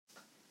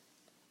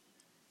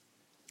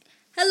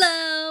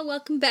Hello,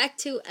 welcome back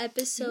to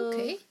episode.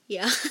 Okay.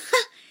 Yeah,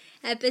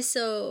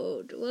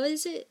 episode. What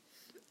is it?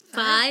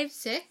 Five.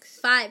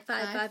 Five.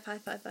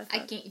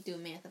 I can't do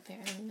math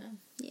apparently. No.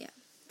 Yeah.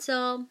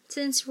 So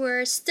since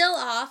we're still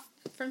off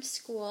from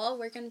school,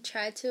 we're gonna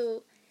try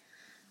to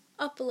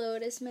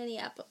upload as many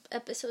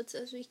episodes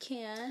as we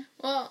can.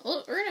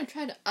 Well, we're gonna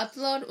try to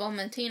upload while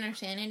maintaining our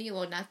sanity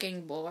while not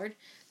getting bored.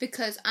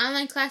 Because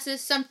online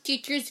classes, some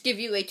teachers give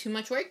you way too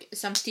much work.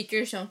 Some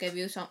teachers don't give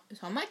you so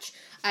much.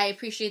 I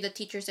appreciate the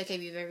teachers that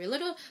give you very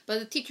little, but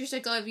the teachers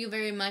that give you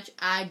very much,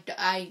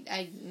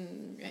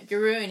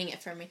 you're ruining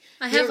it for me.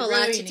 I have a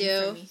lot to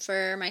do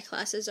for my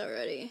classes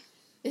already.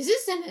 Is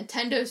this a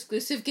Nintendo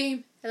exclusive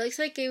game? It looks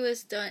like it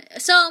was done.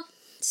 So,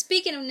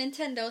 speaking of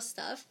Nintendo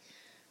stuff,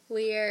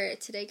 we're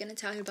today going to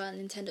talk about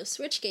Nintendo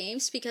Switch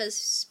games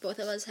because both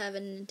of us have a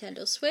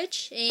Nintendo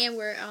Switch and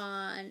we're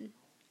on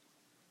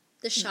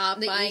the shop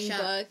buying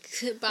book.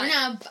 We're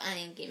not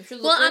buying games.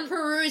 We're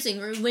perusing.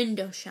 We're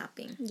window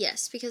shopping.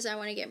 Yes, because I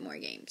want to get more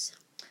games.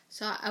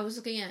 So I was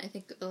looking at, I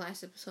think, the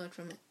last episode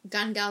from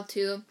Gangal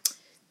 2.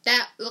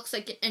 That looks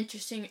like an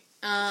interesting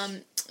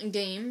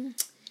game.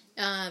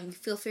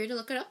 Feel free to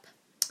look it up.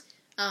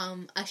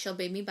 I shall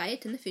maybe buy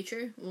it in the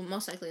future. Well,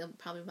 most likely I'll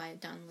probably buy it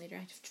down later.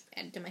 I have to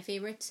add it to my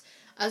favorites.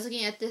 I was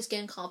looking at this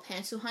game called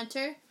Pantsu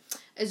Hunter.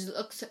 It's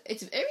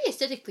very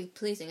aesthetically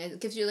pleasing. It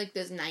gives you like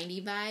this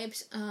 90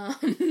 vibes.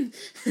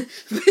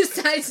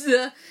 Besides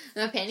the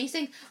panties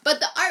thing, but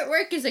the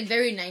artwork is like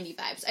very 90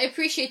 vibes. I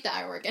appreciate the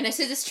artwork, and I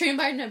said it's trained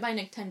by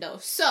Nintendo.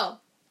 So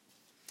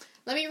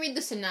let me read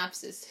the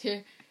synopsis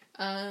here.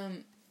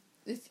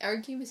 Our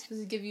game is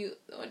supposed to give you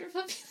a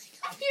wonderful feeling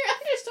of your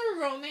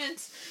understorm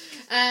romance,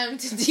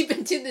 to deep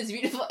into this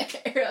beautiful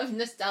era of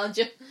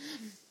nostalgia.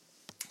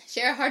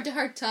 Share a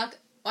heart-to-heart talk,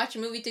 watch a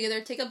movie together,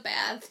 take a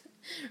bath,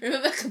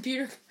 remove a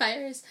computer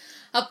virus,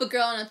 help a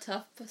girl in a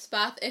tough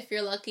spot. If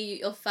you're lucky,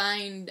 you'll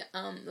find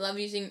love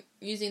using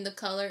the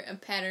color and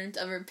patterns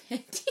of her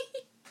panty.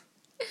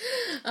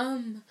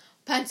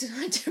 Pantsu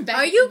Hunter back.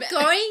 Are you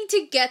going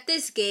to get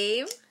this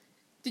game?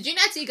 Did you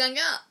not see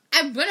Ganga?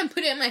 I'm gonna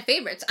put it in my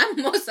favorites.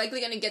 I'm most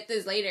likely gonna get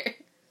this later.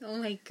 Oh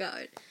my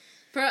god.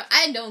 Bro,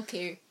 I don't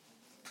care.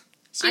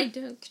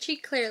 She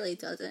clearly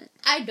doesn't.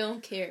 I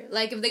don't care.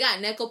 Like, if they got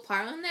Neko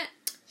Par on that,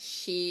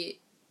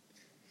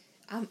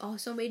 I'm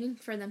also waiting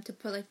for them to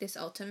put, like, this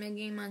Ultimate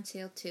game on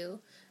sale, too.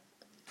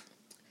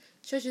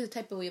 Shows you the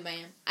type of weeb I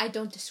am. I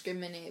don't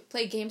discriminate.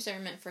 Play games that are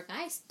meant for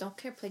guys. Don't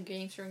care. Play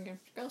games for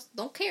girls.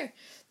 Don't care.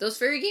 Those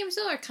furry games,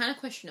 though, are kind of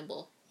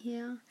questionable.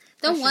 Yeah.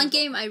 The one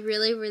game I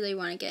really, really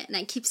want to get, and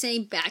I keep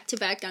saying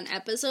back-to-back on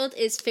episodes,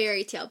 is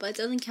Fairy Tail, but it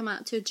doesn't come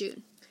out till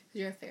June.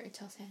 You're a Fairy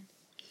Tail fan.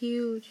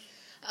 Huge.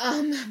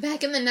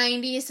 Back in the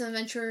 90s, an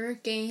adventure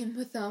game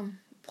with,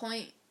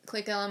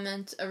 point-click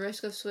elements, a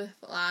risk of swift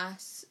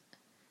loss,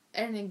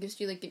 and it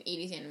gives you, like, an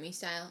 80s anime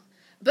style.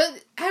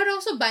 But I would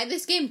also buy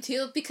this game,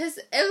 too, because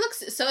it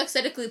looks so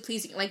aesthetically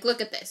pleasing. Like,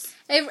 look at this.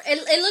 It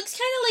looks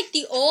kind of like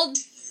the old...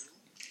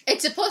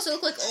 It's supposed to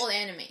look like old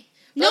anime.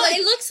 No, like,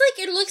 it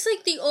looks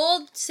like the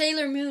old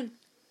Sailor Moon.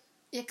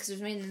 Yeah, because it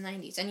was made in the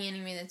 90s. Any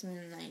anime that's made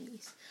in the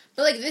 90s.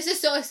 But, like, this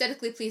is so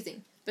aesthetically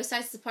pleasing.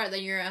 Besides the part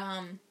that you're,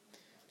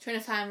 trying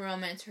to find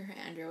romance for her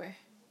underwear.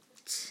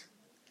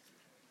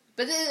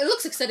 But it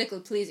looks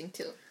aesthetically pleasing,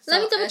 too. So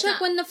let me double check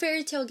when the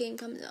Fairy Tail game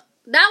comes out.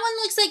 That one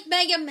looks like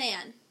Mega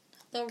Man.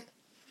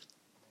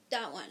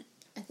 That one.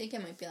 I think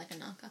it might be like a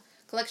knockoff.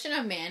 Collection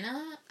of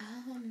Mana?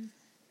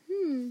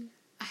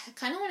 I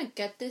kind of want to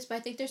get this, but I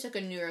think there's, like,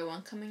 a newer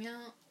one coming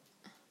out.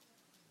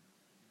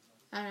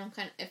 I don't know, I'm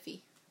kind of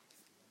iffy.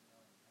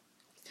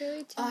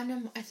 Fairy Tail. Oh,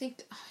 no, I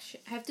think... Oh,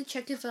 shit. I have to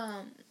check if,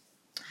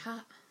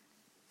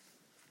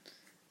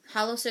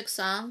 Hollow 6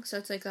 song, so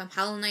it's like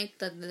Hollow Knight,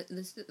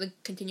 the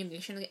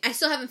continuation. I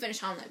still haven't finished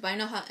Hollow Knight, but I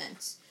know how it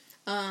ends.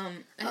 I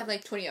have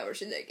like 20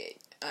 hours in that game.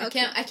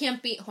 I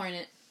can't beat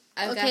Hornet.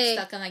 I got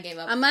stuck and I gave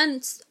up. I'm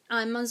on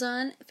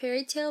Amazon.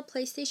 Fairy Tail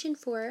PlayStation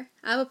 4.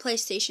 I have a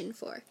PlayStation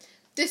 4.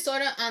 This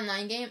sort of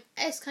online game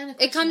is kind of.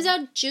 It comes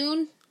out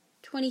June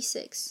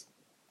 26th.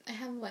 I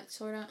have what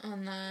sort of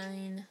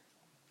online.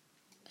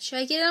 Should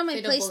I get it on my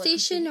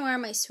PlayStation or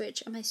on my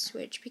Switch? On my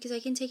Switch, because I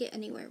can take it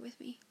anywhere with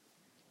me.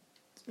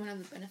 One of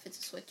the benefits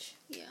of Switch.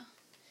 Yeah.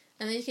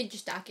 And then you can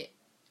just dock it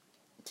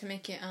to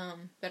make it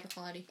better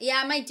quality. Yeah,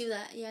 I might do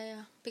that.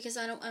 Yeah. Because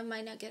I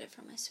might not get it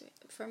from my Switch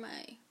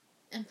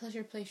And plus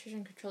your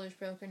PlayStation controller's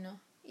broken now.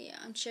 Yeah,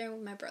 I'm sharing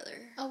with my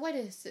brother. Oh, what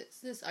is this?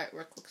 This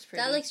artwork looks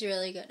pretty. That looks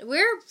really good.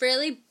 We're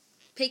really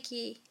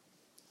picky.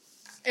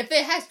 If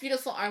it has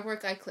beautiful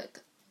artwork, I click.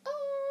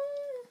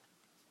 Oh.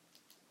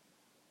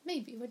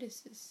 Maybe. What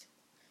is this?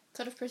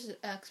 Cut of Person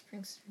X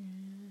brings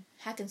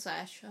hack and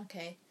slash.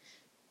 Okay.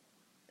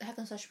 Hack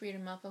and slash beat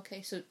 'em up.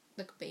 Okay, so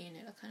like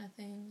Bayonetta kind of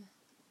thing.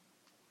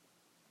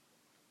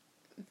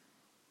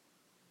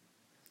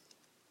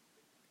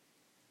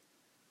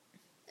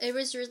 It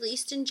was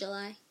released in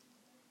July.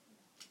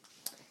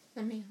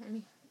 Let me.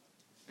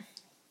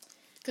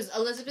 Because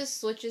Elizabeth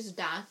switches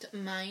docked,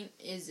 mine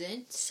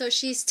isn't. So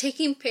she's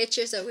taking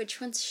pictures of which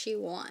ones she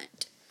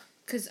wants.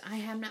 Because I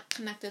am not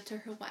connected to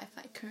her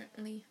Wi-Fi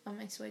currently on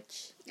my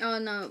Switch. Oh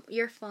no,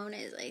 your phone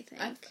is, I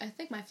think. I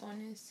think my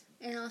phone is.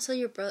 And also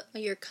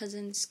your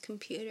cousin's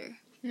computer.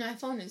 No, my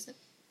phone isn't.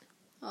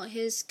 Oh,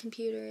 his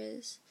computer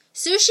is.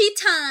 Sushi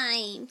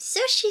time!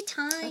 Sushi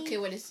time! Okay,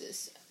 what is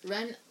this?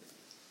 Run.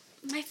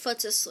 My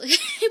foot's asleep.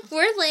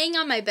 We're laying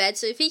on my bed,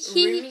 so if you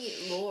keep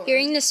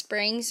hearing the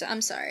springs,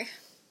 I'm sorry.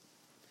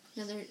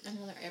 Another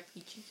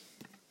RPG.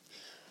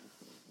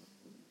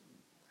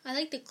 I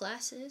like the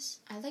glasses.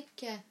 I like,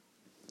 yeah.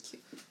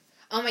 Cute.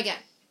 Oh my god.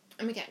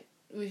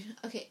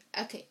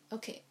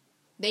 Okay.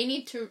 They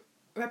need to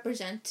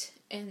represent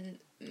in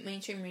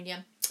mainstream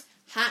media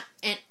hot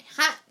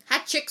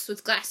chicks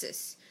with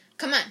glasses.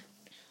 Come on.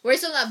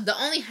 Where's the love? The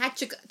only hot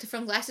chick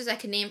from glasses I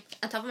can name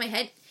on top of my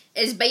head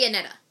is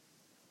Bayonetta.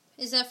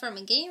 Is that from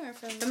a game or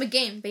from... From a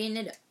game,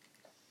 Bayonetta.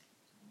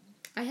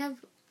 I have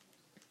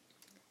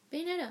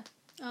Bayonetta.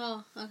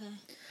 Oh, okay.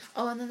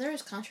 Oh, and then there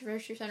was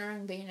controversy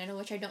surrounding Bayonetta,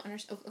 which I don't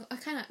understand. I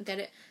kind of get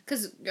it.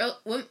 Because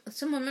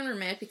some women were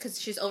mad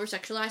because she's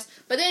over-sexualized.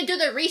 But they didn't do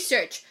the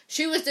research.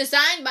 She was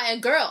designed by a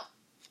girl.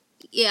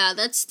 Yeah,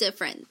 that's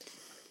different.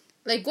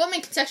 Like, women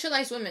can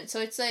sexualize women.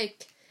 So it's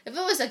like, if it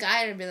was a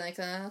guy, I'd be like,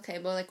 okay,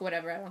 but like,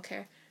 whatever, I don't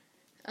care.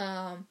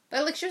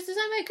 But like, she was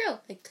designed by a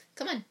girl. Like,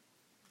 come on.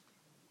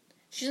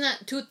 She's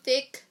not too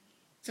thick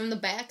from the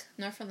back,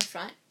 nor from the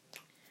front.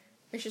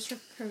 It's just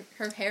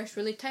her hair's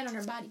really tight on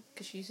her body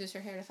because she uses her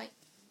hair to fight.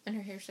 And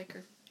her hair's like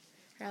her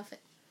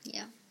outfit.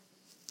 Yeah.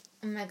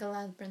 Mega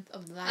Labyrinth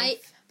of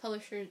Life.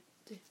 Publisher.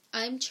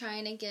 I'm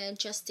trying to get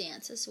Just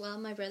Dance as well.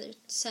 My brother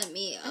sent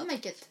me I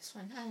might get this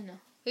one. I don't know.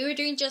 We were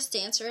doing Just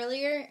Dance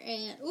earlier,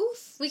 and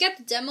we got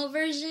the demo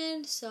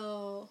version,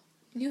 so...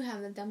 You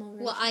have the demo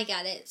version? Well, I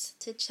got it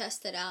to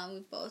test it out, and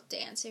we both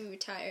danced, and we were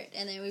tired,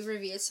 and then we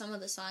reviewed some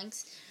of the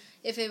songs,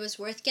 if it was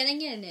worth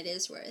getting it, and it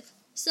is worth.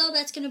 So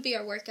that's going to be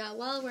our workout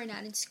while we're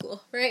not in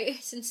school, right?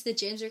 Since the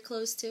gyms are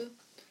closed, too.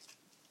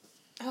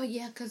 Oh,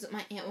 yeah, because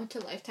my aunt went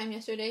to Lifetime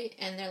yesterday,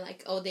 and they're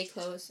like, oh, they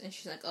closed, and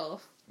she's like, oh.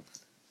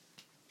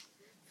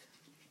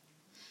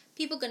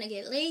 People gonna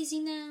get lazy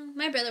now.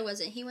 My brother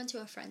wasn't. He went to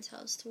a friend's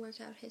house to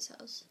work out his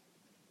house.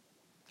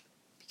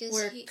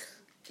 Because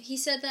he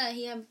said that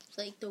he had,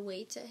 like, the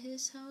weights at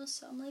his house.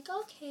 So I'm like,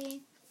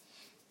 okay.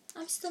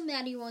 I'm still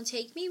mad you won't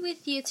take me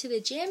with you to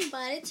the gym,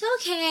 but it's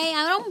okay.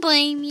 I don't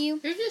blame you.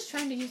 You're just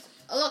trying to use...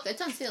 Oh, look,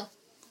 it's on sale.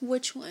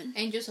 Which one?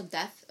 Angels of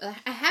Death.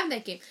 I have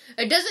that game.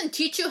 It doesn't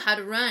teach you how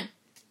to run.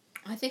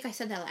 I think I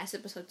said that last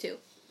episode, too.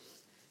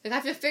 Like, I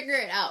have to figure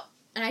it out.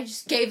 And I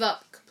just gave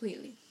up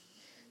completely.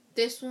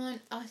 This one,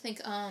 I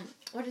think,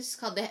 what is it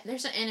called?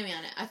 There's an anime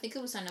on it. I think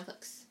it was on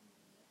Netflix.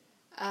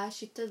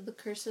 Shita, the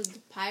Curse of the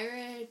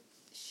Pirate,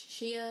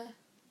 Shia.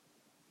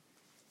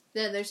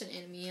 There's an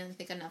anime, I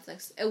think, on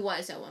Netflix. It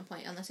was at one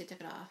point, unless they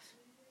took it off.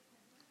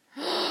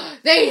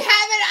 They have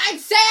it on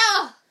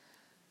sale!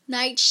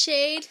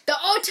 Nightshade. The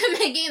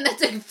ultimate game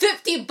that's like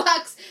 $50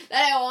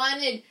 that I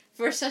wanted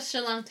for such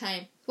a long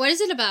time. What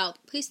is it about?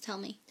 Please tell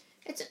me.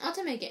 It's an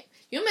ultimate game.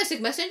 You know Mystic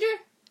Messenger?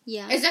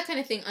 Yeah. It's that kind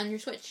of thing on your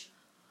Switch.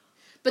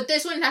 But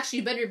this one's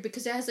actually better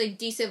because it has, like,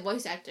 decent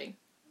voice acting.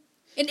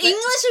 In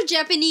English or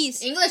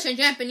Japanese? English and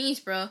Japanese,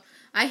 bro.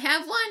 I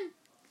have one.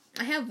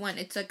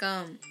 It's, like,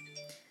 I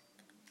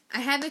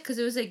have it because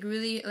it was, like,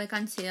 really, like,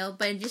 on sale.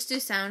 But it just do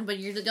sound, but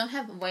you don't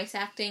have voice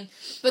acting.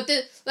 But,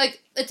 it's, like,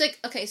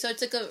 okay, so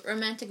it's, like, a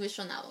romantic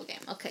visual novel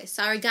game. Okay,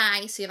 sorry,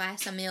 guys, if I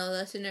have some male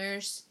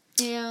listeners.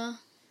 Yeah.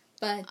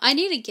 But I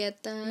need to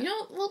get that. You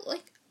know, well,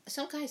 like,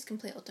 some guys can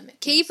play Ultimate.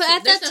 Can you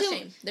add that too?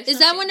 Shame. Is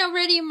that one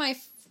already in my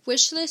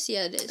wish list?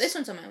 Yeah, it is. This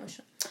one's on my wish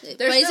list.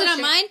 But is it on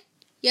mine?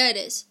 Yeah, it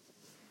is.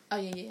 Oh,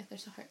 yeah,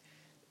 there's a heart.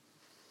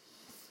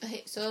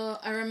 Okay, so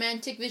a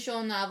romantic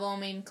visual novel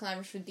made in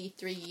collaboration with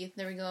D3.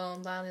 There we go.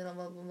 Blah, blah,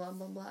 blah, blah, blah,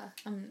 blah, blah.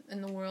 I'm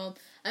in the world.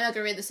 I'm not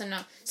gonna read this one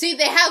now. See,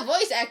 they have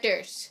voice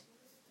actors.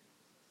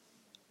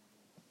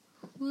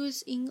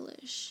 Who's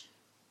English?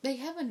 They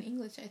have an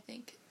English, I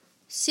think.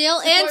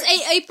 Sale ends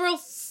April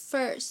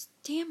 1st.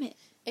 Damn it.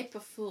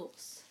 April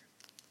Fools.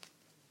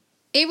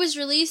 It was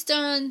released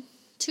on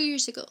 2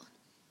 years ago.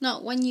 No,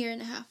 1 year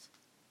and a half.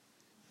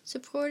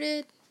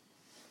 Supported.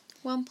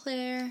 One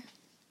player.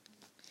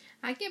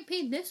 I get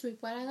paid this week,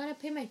 but I gotta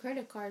pay my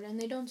credit card, and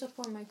they don't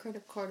support my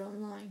credit card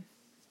online.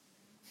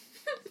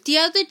 The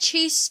other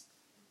Chase...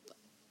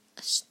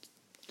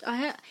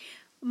 the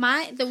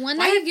one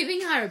Why are you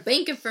giving out our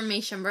bank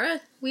information, bruh?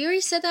 We already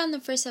said that on the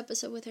first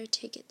episode with our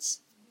tickets.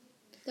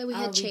 That we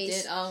had Chase. We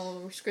did.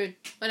 Oh, we're screwed.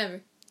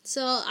 Whatever.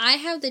 So, I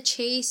have the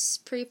Chase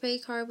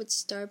prepaid card with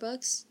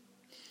Starbucks.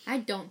 I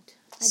don't.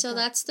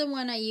 That's the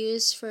one I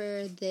use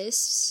for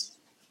this.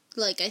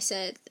 Like I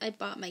said, I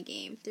bought my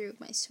game through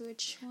my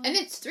Switch one. And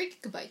it's 3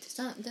 gigabytes.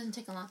 It doesn't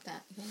take a lot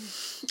that.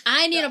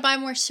 I need to buy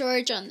more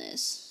storage on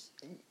this.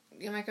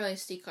 Your micro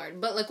SD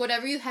card. But, like,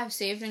 whatever you have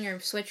saved on your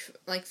Switch,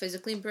 like,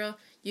 physically, bro,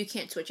 you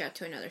can't switch out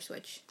to another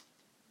Switch.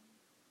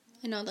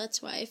 I know,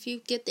 that's why. If you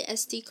get the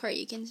SD card,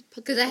 you can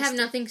put because I have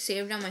nothing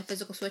saved on my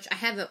physical Switch. I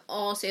have it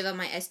all saved on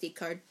my SD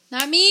card.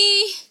 Not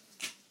me!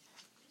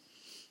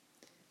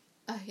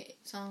 Okay,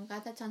 so I'm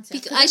glad that's on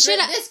sale. I should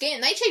have this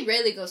game. Nightshade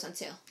rarely goes on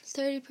sale.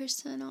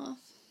 30% off.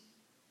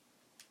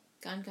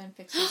 Gone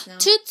fixes now.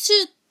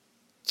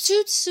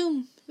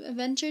 Tsum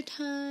Adventure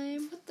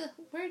Time. What the?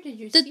 Where did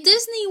you The see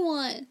Disney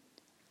one.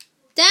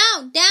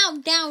 Down. There.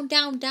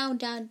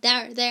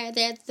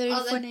 34.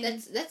 Oh,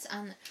 that's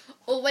on.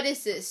 Oh, what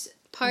is this?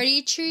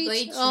 Party treats.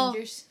 Blade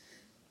Strangers.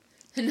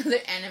 Another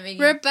anime game.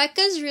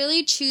 Rebecca's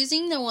really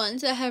choosing the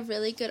ones that have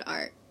really good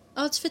art.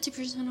 Oh, it's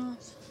 50%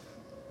 off.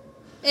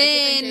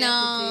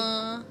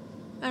 No,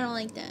 I don't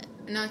like that.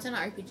 No, it's not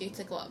an RPG. It's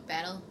like what,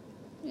 battle?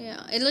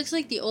 Yeah, it looks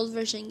like the old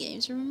version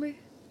games. Remember?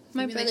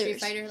 My brother's brother's. Street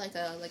Fighter, like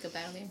a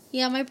battle game.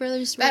 Yeah, my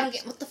brother's Battle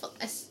game. What the fuck?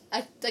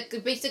 I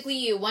like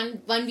basically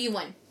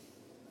 1v1.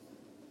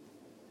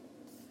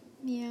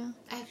 Yeah.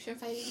 Action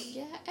fighting.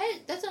 Yeah,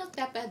 that's not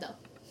that bad though.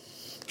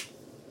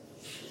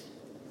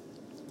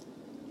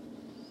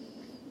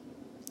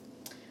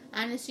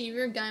 Honestly, if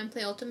you're a guy and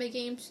play Ultimate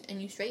games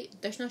and you straight,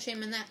 there's no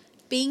shame in that.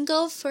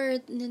 Bingo for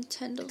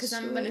Nintendo Switch. Because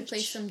I'm gonna play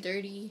some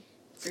dirty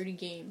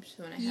games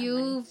when I have you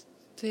money.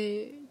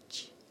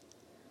 bitch.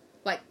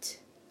 What?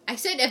 I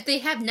said if they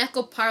have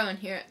Neko Paro in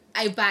here,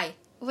 I buy.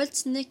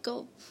 What's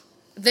Nickel?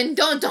 Then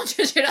don't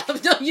search it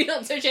up. No, you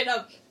don't search it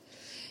up.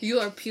 You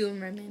are pure,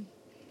 my man.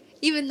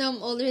 Even though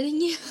I'm older than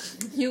you.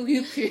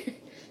 You pure.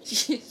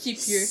 She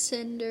pure.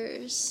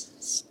 Cinders.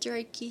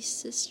 Strikey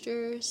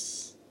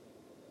Sisters.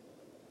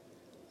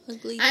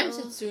 Ugly I'm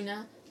Doll.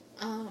 Setsuna.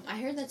 I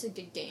heard that's a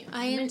good game.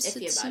 I I'm am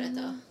iffy about it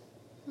though.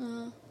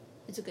 Setsuna.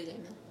 It's a good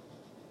game though.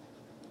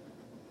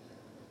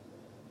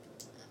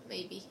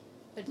 Maybe,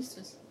 but this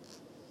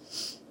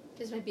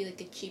might be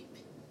like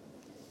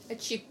a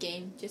cheap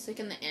game, just like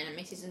in the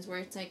anime seasons where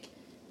it's like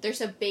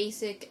there's a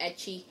basic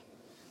ecchi,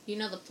 you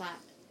know the plot,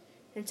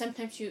 and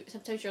sometimes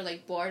you're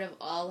like bored of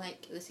all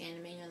like this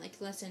anime and you're like,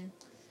 listen,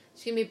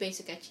 just give me a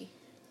basic ecchi,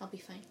 I'll be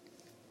fine.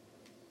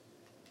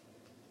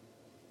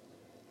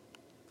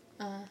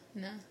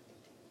 No.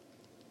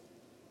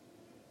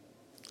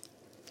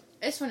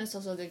 This one is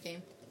also a good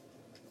game.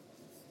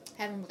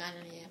 Haven't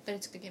gotten it yet, but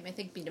it's a good game. I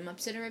think Beat 'em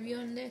Ups did a review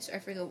on this, or I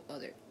forget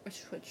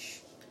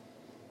which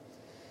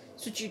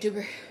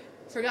YouTuber.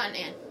 Forgotten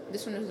Ann.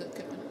 This one was a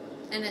good one,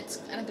 and it's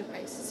at a good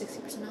price,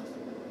 60% off.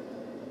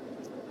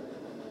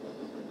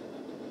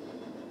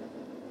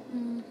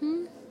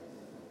 Mm-hmm.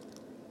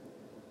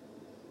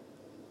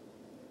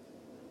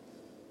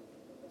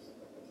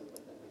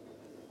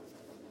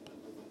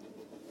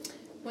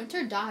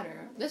 Winter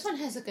Daughter. This one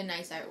has like a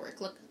nice artwork.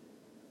 Look.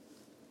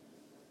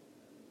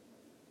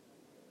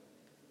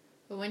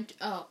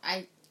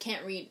 I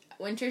can't read.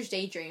 Winter's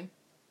Daydream.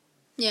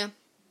 Yeah.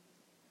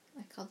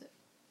 I called it.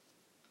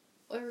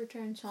 Boy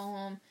returns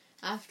home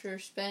after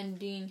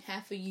spending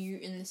half a year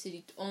in the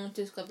city only to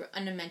discover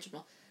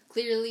unimaginable.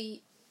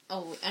 Clearly,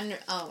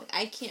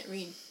 I can't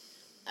read.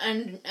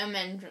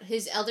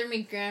 His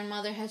elderly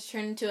grandmother has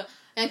turned into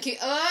I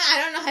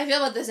don't know how I feel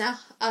about this now.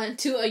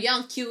 To a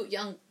cute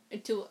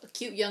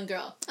young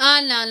girl.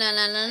 Oh, no.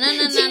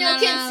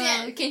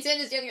 Can't stand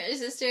his younger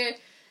sister.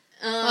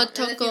 And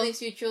the feelings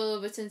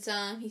mutual, but since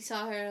he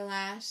saw her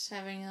last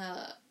having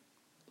a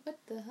what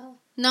the hell?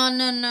 No.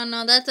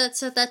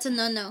 That's a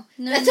no.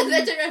 That's a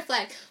red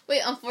flag.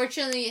 Wait,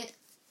 unfortunately,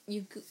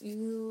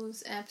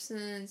 Yu's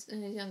absence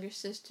and his younger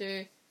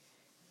sister.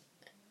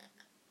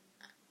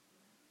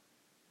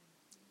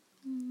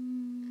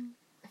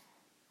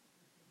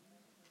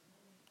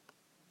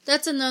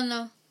 That's a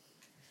no.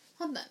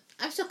 Hold on,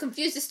 I'm so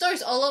confused. The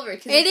story's all over.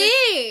 It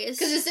is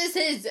because it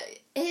says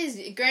his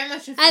grandma.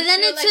 And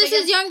then it says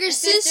his younger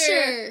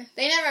sister.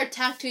 They never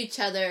talk to each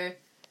other.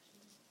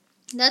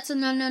 That's a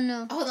no.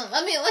 Hold on,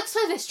 let's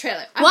play this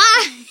trailer.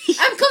 Why?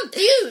 I'm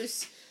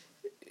confused.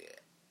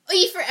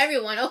 E for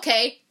everyone,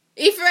 okay?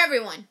 E for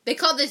everyone. They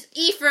call this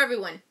E for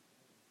everyone.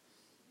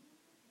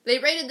 They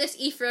rated this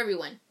E for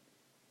everyone.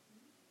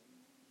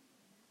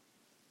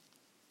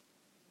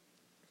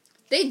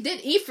 They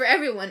did E for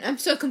everyone. I'm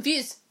so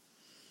confused.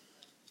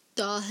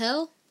 The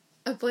hell?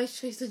 A boy's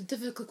face is a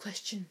difficult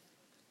question.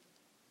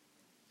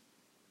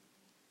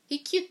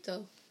 He's cute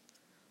though.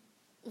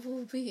 What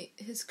will be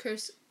his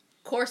course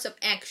of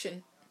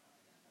action?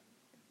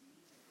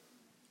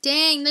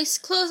 Dang, this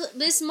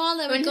mall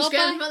that we When go his by.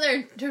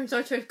 grandmother turns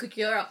out to a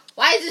cookie girl.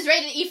 Why is this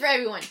rated E for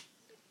everyone?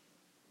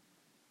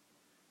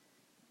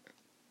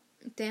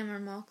 Damn, our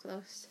mall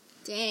closed.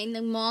 Dang,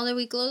 the mall that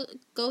we go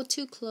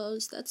to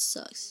closed. That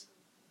sucks.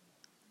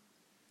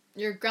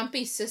 Your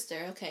grumpy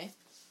sister, okay.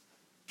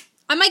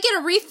 I might get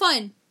a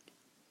refund.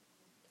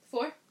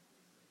 4?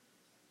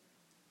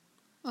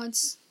 Oh,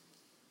 it's...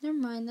 Never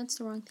mind, that's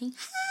the wrong thing.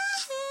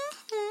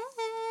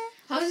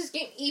 How is this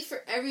game E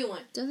for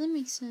everyone? Doesn't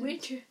make sense.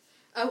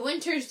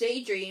 Winter's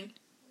Daydream.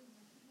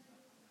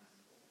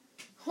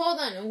 Hold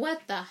on,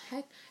 what the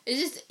heck? It's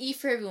just E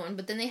for everyone,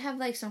 but then they have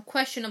like some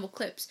questionable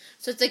clips.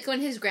 So it's like when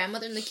his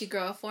grandmother in the cute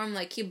girl form,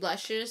 like he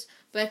blushes,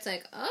 but it's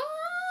like, oh.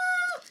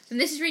 And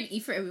this is rated E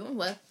for everyone.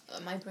 Well,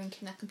 my brain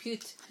cannot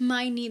compute.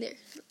 Mine neither.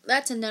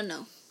 That's a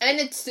no. And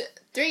it's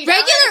 $3.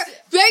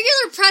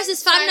 Regular price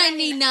is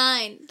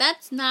 $5.99.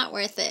 That's not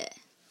worth it.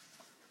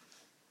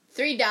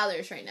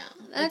 $3 right now.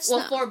 That's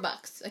like, well,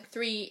 $4. Like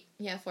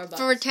 $4.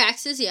 For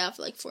taxes, yeah,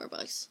 for like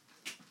 $4.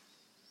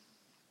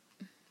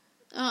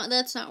 Oh,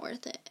 that's not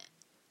worth it.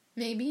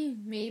 Maybe.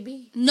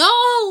 No,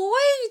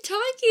 what are you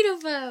talking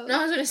about? No,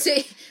 I was gonna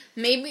say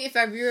maybe if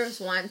our viewers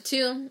want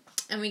to,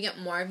 and we get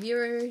more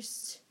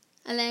viewers,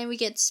 and then we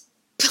get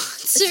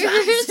sponsors.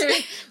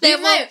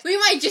 we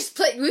might just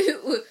play.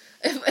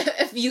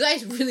 If you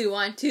guys really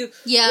want to,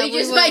 yeah,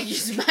 we might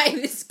just buy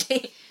this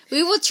game.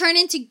 We will turn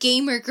into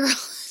gamer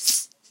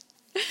girls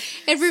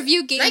and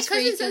review games. My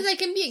cousin says I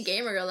can be a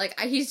gamer girl. Like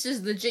he's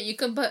just legit. You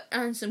can put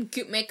on some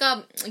cute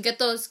makeup, get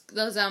those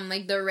like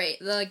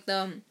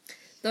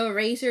the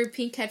Razer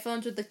pink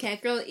headphones with the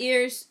cat girl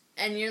ears,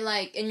 and you're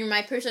like, and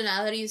my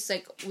personality is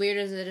like weird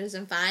as it is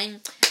and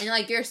fine, and you're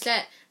like, you're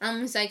set. And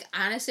I'm just like,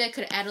 honestly, I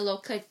could add a low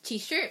cut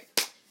t-shirt,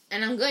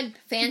 and I'm good.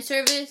 Fan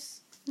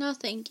service. No,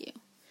 thank you.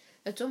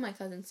 That's what my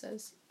cousin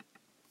says.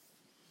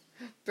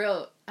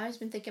 Bro, I've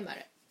been thinking about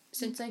it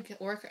since like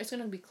work is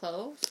gonna be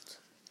closed.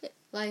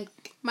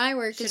 Like my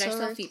work should is I so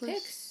still feed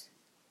pics?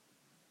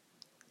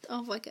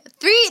 Oh my god,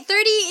 30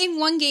 in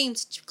one game.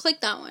 Click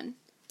that one.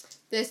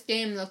 This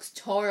game looks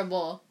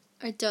horrible.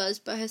 It does,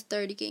 but it has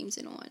 30 games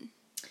in one.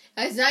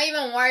 It's not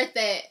even worth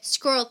it.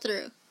 Scroll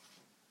through.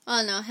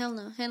 Oh no, hell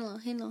no.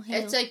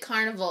 It's like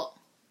Carnival.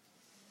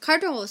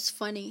 Carnival was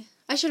funny.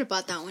 I should have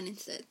bought that one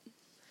instead.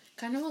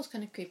 Carnival's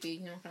kind of creepy.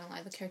 You're not gonna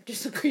lie, the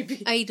characters are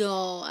creepy. I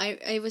know.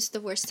 I was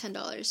the worst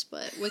 $10,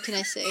 but what can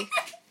I say?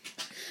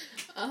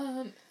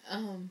 I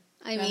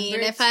mean,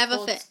 if I have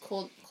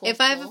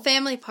a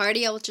family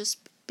party, I will just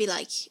be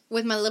like,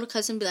 with my little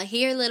cousin, be like,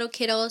 here, little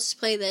kiddos,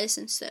 play this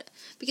instead.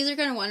 Because they're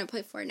going to want to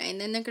play Fortnite,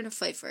 and then they're going to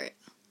fight for it.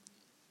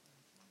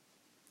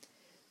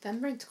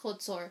 Remember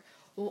Cold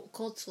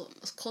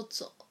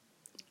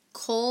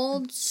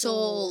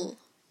Soul.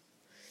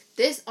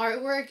 This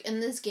artwork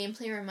and this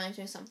gameplay reminds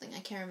me of something. I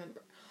can't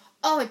remember.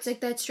 Oh, it's like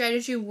that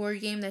strategy war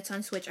game that's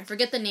on Switch. I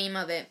forget the name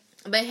of it.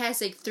 But it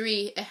has like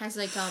three. It has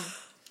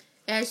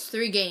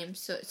 3 games.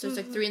 So it's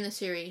like 3 in the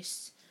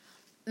series.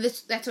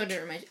 That's what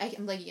it reminds me.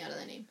 I'm blanking out of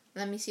the name.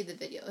 Let me see the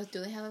video.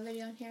 Do they have a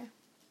video on here?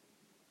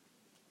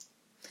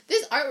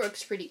 This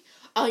artwork's pretty.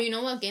 Oh, you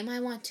know what game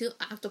I want too?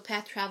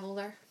 Octopath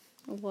Traveler.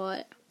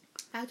 What?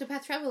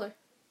 Octopath Traveler.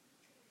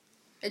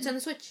 It's on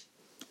the Switch.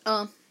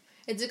 Oh.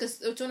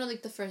 It's one of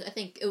like the first. I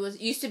think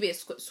it used to be a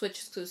Switch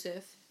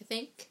exclusive. I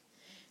think,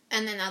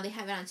 and then now they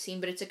have it on Steam.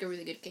 But it's like a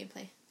really good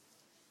gameplay.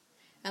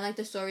 And like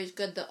the story's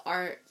good. The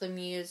art, the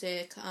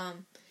music.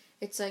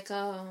 It's like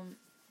when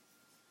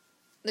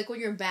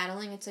you're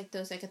battling, it's like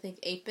those like I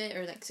think 8-bit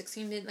or like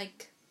 16-bit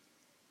like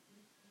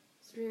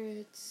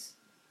spirits,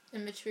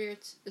 image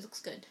spirits. It looks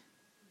good.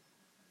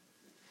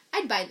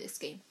 I'd buy this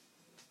game.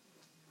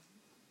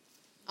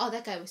 Oh,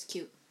 that guy was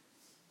cute.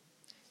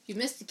 You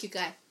missed the cute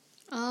guy.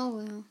 Oh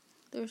well,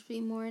 there'll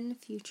be more in the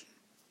future.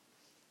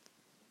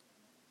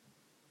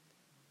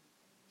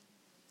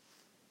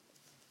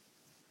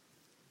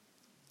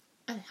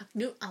 I have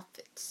new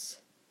outfits.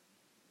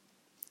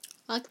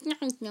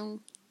 No.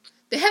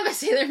 They have a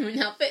Sailor Moon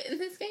outfit in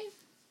this game?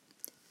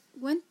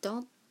 When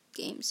don't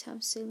games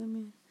have Sailor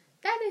Moon?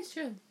 That is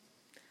true.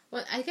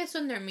 Well, I guess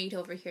when they're made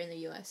over here in the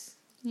U.S.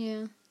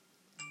 Yeah.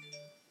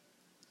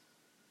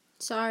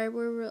 Sorry,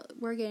 we're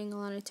getting a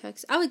lot of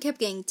texts. I kept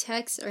getting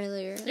texts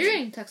earlier. You're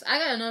getting texts. I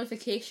got a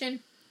notification.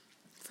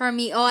 From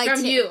me. Oh,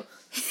 From you.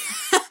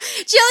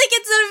 She only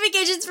gets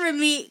notifications from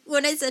me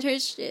when I said her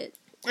shit.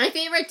 My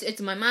favorites,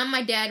 it's my mom,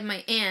 my dad,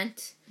 my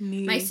aunt,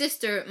 my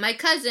sister, my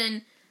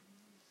cousin,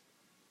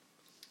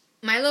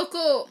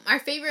 our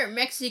favorite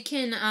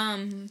Mexican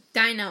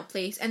dine-out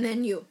place, and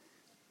then you.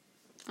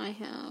 I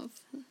have.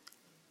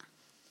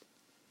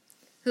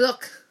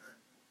 Look,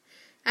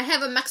 I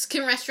have a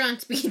Mexican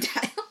restaurant speed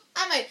dial.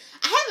 I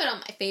have it on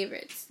my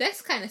favorites.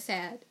 That's kind of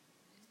sad.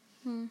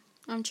 I'm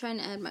trying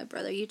to add my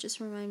brother. You just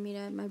remind me to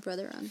add my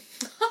brother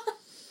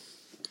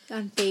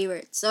on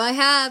favorites. So I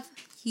have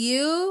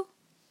you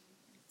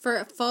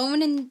for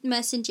phone and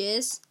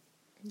messages.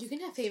 You can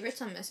have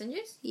favorites on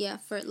messages? Yeah,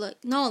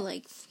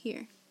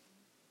 here.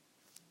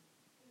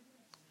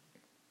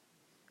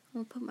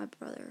 I'll put my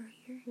brother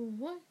here.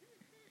 What?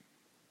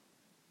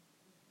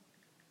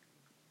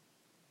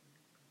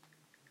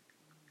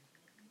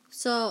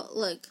 So,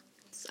 look,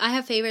 I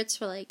have favorites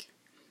for, like,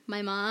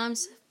 my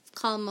mom's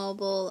call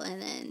mobile, and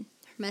then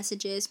her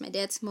messages, my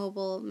dad's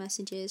mobile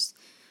messages,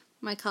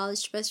 my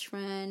college best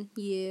friend,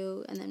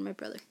 you, and then my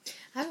brother.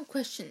 I have a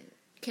question.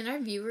 Can our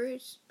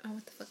viewers,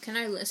 can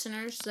our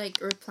listeners,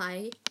 like,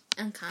 reply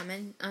and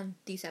comment on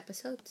these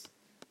episodes?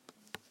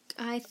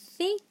 I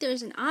think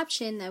there's an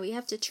option that we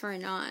have to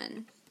turn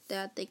on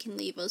that they can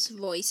leave us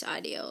voice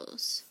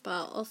audios,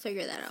 but I'll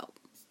figure that out.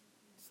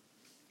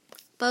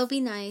 But it'll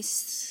be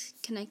nice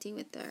connecting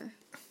with her.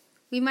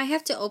 We might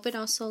have to open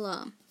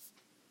also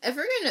if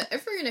we're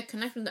gonna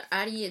connect with the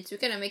audience, we're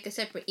gonna make a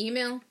separate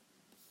email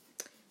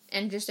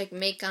and just like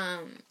make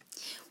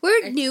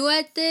We're new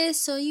at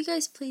this, so you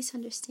guys please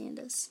understand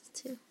us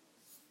too.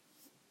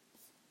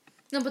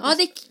 No, but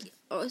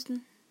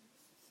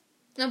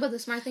the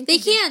smart thing they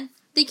can.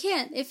 They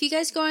can't. If you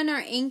guys go on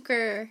our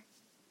Anchor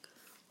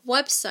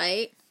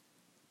website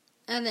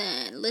and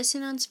then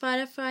listen on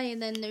Spotify,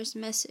 and then there's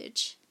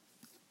message.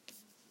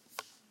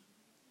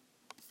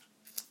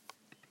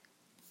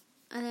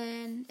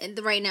 And then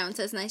right now it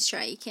says nice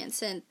try. You can't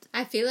send.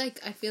 I feel like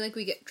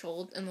we get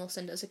trolled and they'll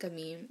send us like a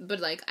meme.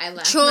 But like I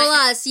laugh. Troll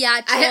us,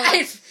 yeah. Troll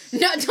us.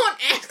 No, don't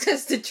ask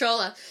us to troll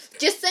us.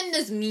 Just send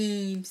us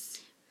memes.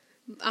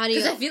 Audio.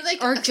 Because I feel like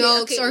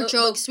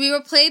jokes. We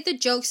will play the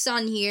jokes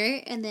on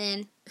here, and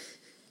then.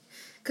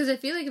 Because I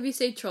feel like if you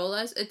say troll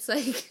us, it's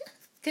like,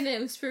 can I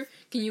whisper?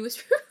 Can you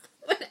whisper?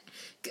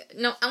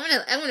 No,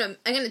 I'm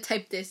gonna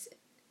type this.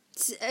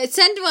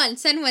 Send one.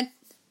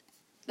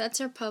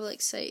 That's our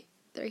public site.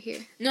 They're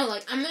here. No,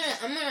 like I'm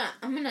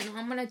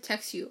gonna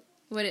text you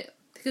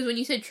because when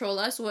you said troll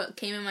us, what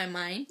came in my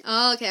mind?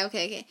 Oh,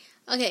 okay.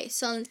 Okay,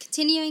 so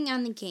continuing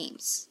on the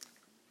games.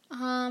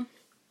 I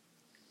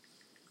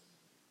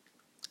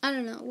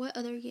don't know what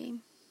other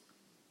game.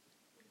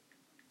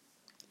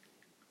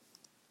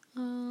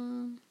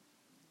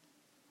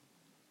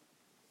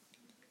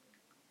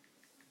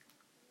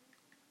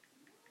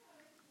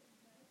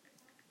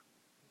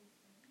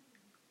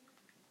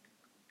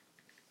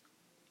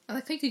 I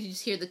like how you could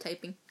just hear the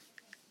typing.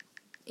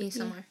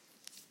 ASMR.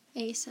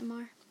 Yeah.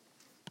 ASMR.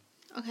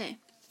 Okay.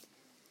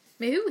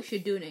 Maybe we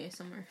should do an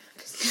ASMR.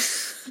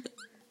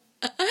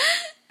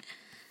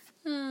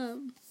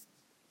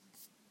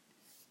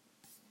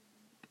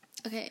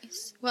 Okay.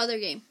 What other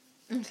game?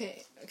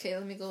 Okay.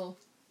 Let me go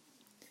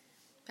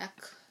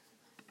back.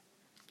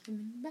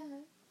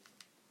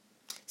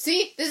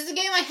 See, this is the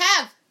game I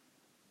have.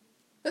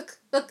 Look.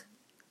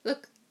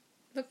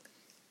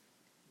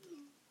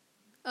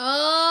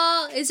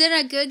 Oh, is it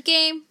a good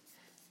game?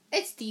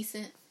 It's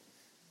decent.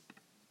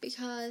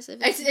 Because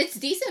of it's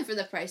decent for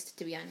the price,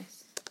 to be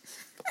honest.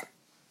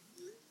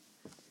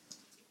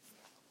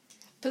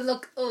 But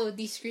look,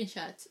 these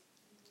screenshots.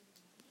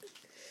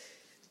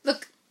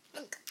 Look.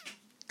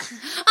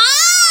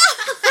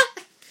 Ah!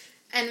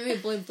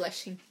 Anime boy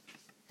blushing.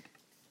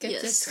 Gets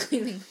us Yes.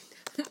 squealing.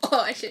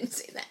 Oh, I shouldn't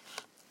say that.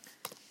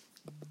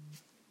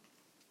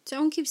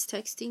 Someone keeps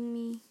texting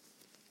me.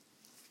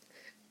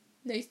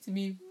 Nice to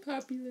be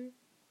popular.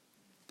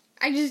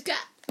 I just got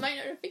my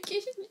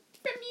notification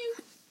from you.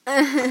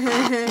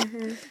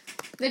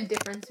 The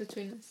difference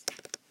between us.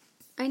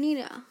 I need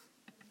a...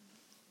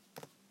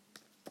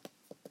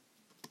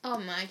 Oh,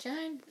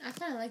 Mahjong? I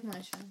kind of like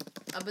Mahjong.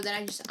 But then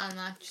I just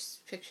unlocked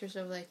just pictures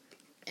of, like,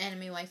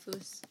 anime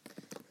waifus.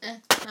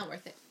 Not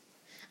worth it.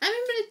 I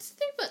mean, but it's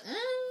there, but...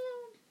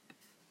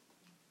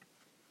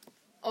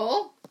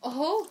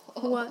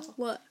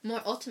 What?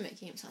 More Ultimate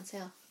games on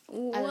sale.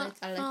 What?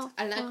 I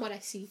like what I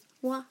see.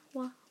 What?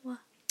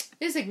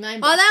 It's like $9.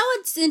 Oh, that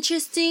one's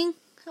interesting.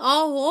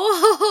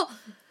 Oh.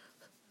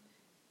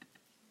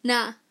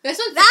 Nah. This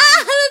one's...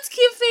 That's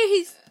cute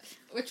face.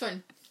 Which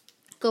one?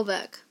 Go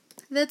back.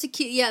 That's a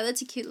cute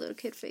little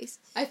kid face.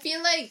 I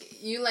feel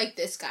like you like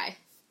this guy.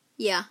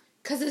 Yeah.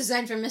 Because it's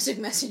designed for Mystic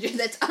Messenger.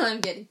 That's all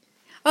I'm getting.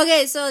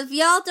 Okay, so if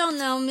y'all don't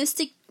know,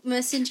 Mystic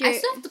Messenger... I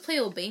still have to play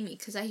Obey Me,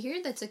 because I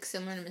hear that's like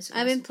similar to Mystic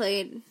I Messenger. haven't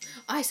played.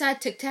 Oh, I saw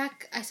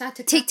TikTok.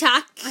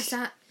 TikTok? I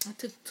saw a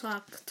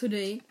TikTok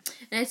today.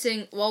 And it's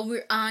saying, while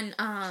we're on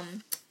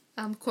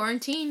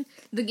quarantine,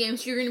 the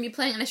games you're going to be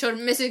playing. And I showed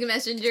Mystic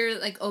Messenger,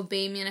 like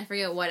Obey Me, and I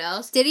forget what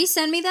else. Did he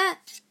send me that?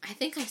 I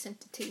think I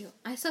sent it to you.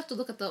 I still have to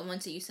look at the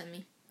ones that you sent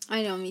me.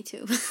 I know, me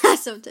too.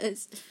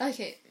 Sometimes.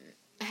 Okay,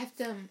 I have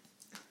to...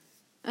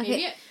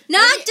 Okay.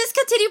 Just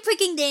continue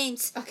picking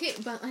games. Okay,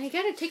 but I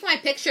gotta take my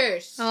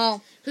pictures.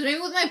 Oh. Because maybe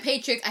with my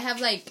paycheck, I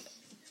have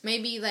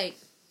maybe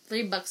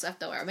 $3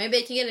 left over. Maybe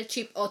I can get a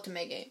cheap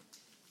Ultimate game.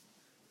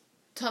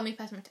 Tell me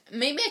past my time.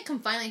 Maybe I can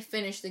finally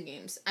finish the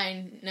games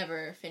I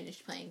never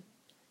finished playing.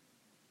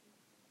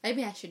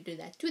 Maybe I should do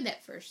that. Do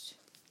that first.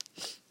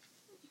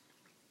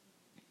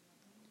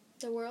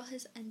 The world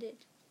has ended.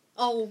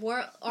 Oh,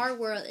 our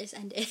world is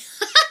ended.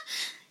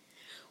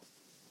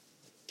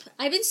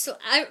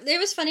 It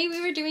was funny.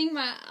 We were doing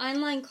my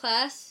online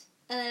class,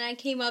 and then I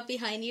came up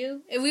behind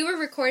you, and we were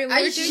recording. We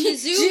were doing the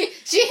Zoom.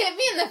 She hit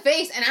me in the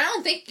face, and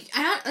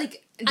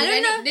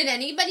Did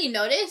anybody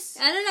notice?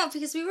 I don't know,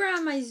 because we were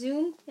on my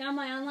Zoom, on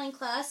my online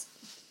class.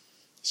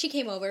 She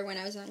came over when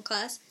I was on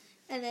class,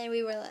 and then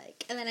we were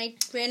like, and then I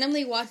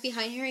randomly walked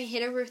behind her and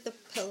hit her with the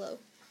pillow.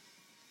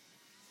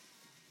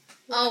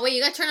 Oh wait,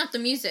 you gotta turn off the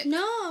music. No.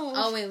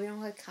 Oh wait, we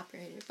don't get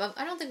copyrighted, but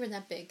I don't think we're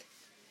that big.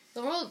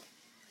 The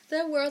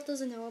world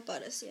doesn't know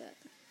about us yet.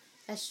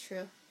 That's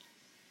true.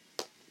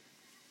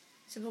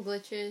 Simple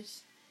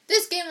glitches.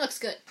 This game looks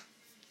good.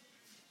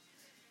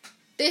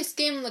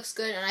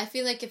 And I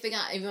feel like if it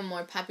got even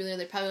more popular,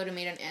 they probably would have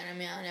made an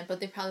anime on it,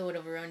 but they probably would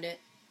have ruined it.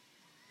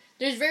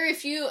 There's very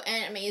few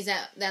animes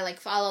that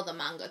like follow the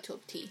manga to a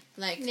T.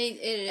 Like It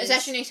is.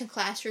 Assassination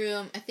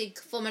Classroom, I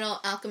think Fullmetal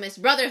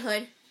Alchemist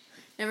Brotherhood.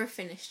 Never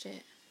finished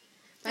it.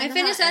 I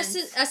finished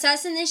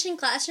Assassination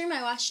Classroom.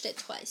 I watched it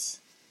twice.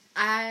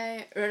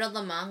 I read all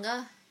the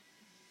manga,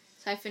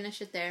 so I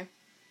finished it there.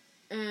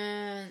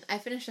 And I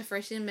finished the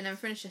first season, but never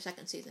finished the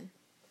second season.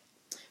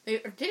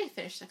 Or did I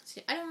finish second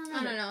season? I don't remember.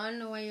 I don't know. I don't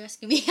know why you're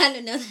asking me. I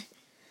don't know that.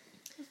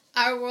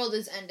 Our World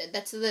is Ended.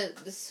 That's the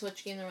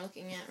Switch game that we're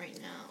looking at right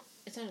now.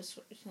 It's not a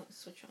Switch. It's not a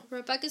Switch on.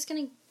 Rebecca's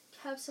gonna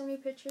have so many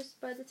pictures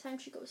by the time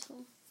she goes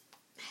home.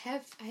 I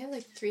have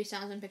like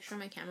 3,000 pictures on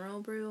my camera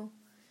roll, bro.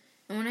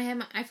 And when I had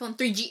my iPhone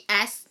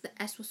 3GS,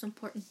 the S was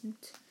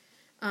important.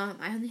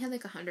 I only had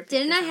like 100 pictures.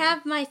 Didn't I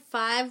have my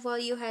 5 while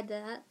you had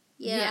that?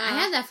 Yeah, I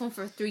had that phone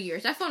for 3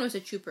 years. That phone was a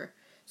trooper.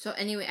 So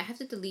anyway, I have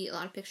to delete a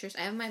lot of pictures.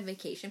 I have my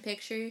vacation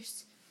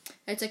pictures.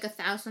 It's like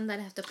 1,000 that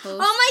I have to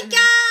post. Oh my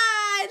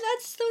god!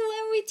 That's the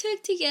one we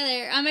took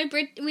together. On my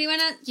birthday, we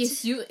went out.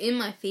 Yes, you in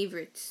my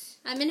favorites.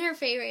 I'm in her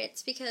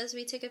favorites because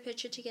we took a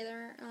picture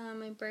together on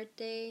my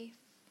birthday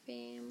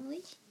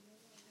family.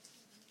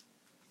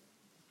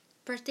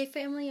 Birthday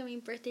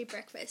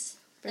breakfast.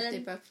 Birthday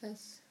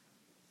breakfast.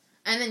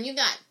 And then you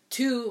got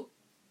 2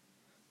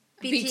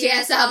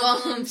 BTS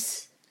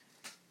albums.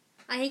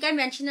 I think I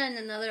mentioned that in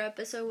another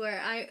episode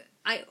where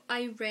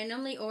I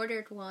randomly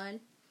ordered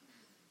one,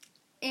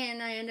 and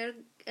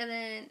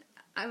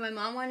my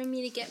mom wanted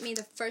me to get me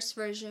the first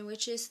version,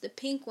 which is the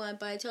pink one,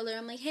 but I told her,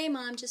 I'm like, hey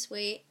mom, just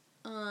wait.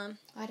 Why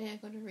did I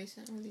go to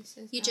recent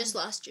releases? You just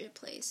lost your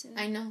place.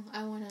 I know.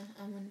 I wanna.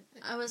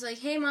 I was like,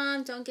 hey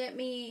mom, don't get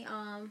me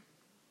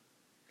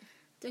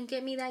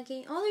that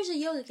game. Oh, there's a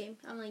yoga game.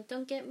 I'm like,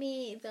 don't get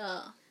me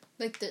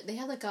they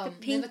had like the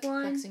pink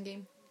one. boxing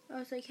game. I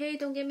was like, hey,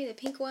 don't get me the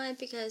pink one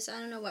because I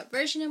don't know what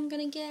version I'm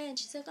gonna get. And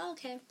she's like, oh,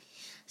 okay.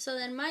 So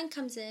then mine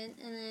comes in,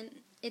 and then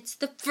it's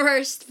the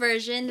first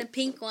version, the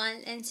pink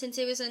one. And since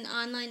it was an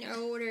online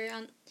order,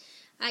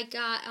 I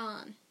got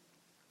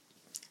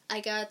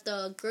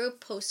the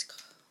group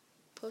postcard.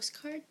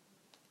 Postcard,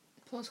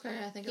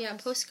 I think. Yeah,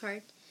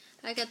 postcard.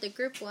 I got the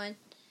group one.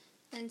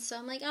 And so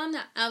I'm like, oh,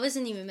 I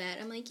wasn't even mad.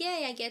 I'm like,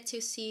 yay, I get to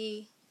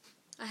see,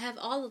 I have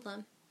all of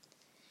them.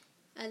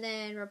 And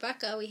then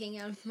Rebecca, we hang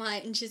out with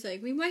mine, and she's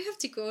like, we might have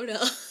to go to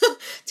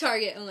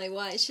Target. I'm like,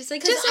 why? She's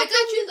like, because I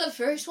got you the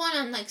first one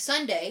on like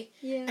Sunday.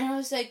 Yeah. And I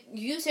was like,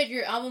 you said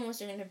your album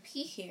wasn't going to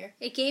be here.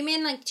 It came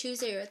in like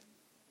Tuesday or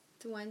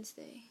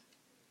Wednesday.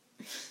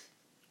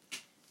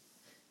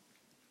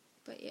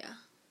 But yeah.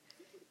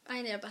 I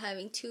ended up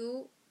having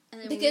 2.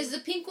 And then because the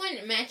pink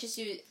one matches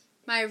you.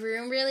 My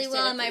room really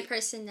well and my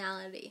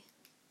personality.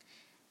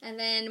 And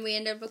then we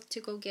ended up to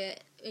go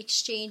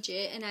exchange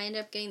it, and I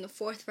ended up getting the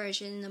 4th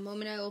version. And the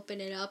moment I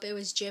opened it up, it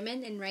was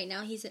Jimin, and right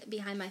now he's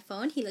behind my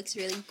phone. He looks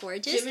really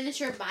gorgeous. Jimin is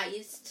your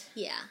biased.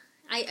 Yeah.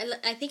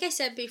 I think I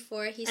said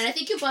before and I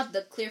think you bought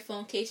the clear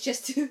phone case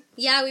just to...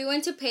 Yeah, we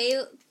went to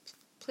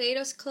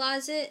Plato's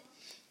Closet.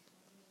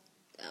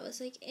 I was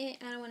like, I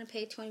don't want to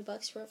pay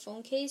 $20 for a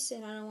phone case,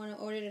 and I don't want to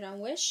order it on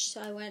Wish.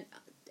 So I went,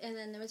 and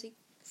then there was like...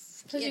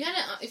 Because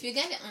if you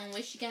get it on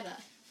Wish, you gotta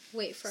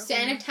wait for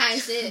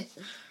sanitize it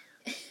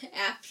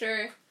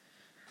after.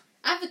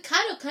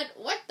 Avocado cut.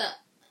 What the?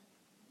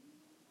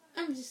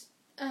 I'm just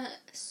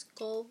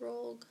Skull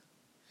Rogue.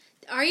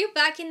 Are you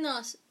back in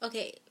those?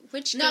 Okay,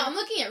 which? No, I'm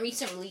looking at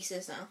recent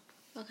releases now.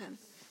 Okay.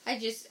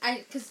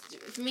 Because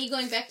for me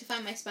going back to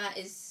find my spot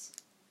is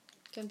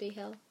gonna be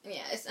hell.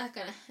 Yeah, that's not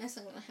gonna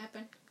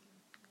happen.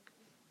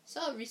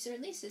 So recent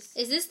releases.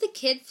 Is this the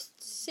kid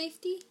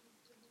safety?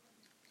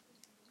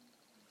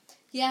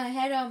 Yeah, I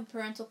had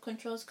parental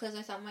controls because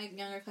I thought my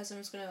younger cousin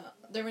was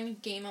they're running a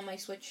game on my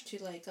Switch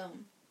to like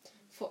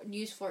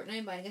use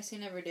Fortnite, but I guess they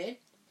never did.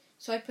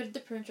 So I put the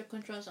parental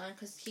controls on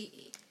because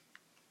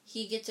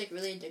he gets like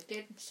really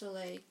addicted, so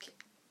like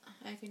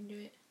I can do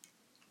it.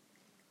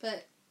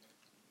 But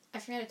I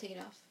forgot to take it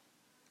off,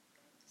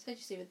 so I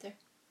just leave it there.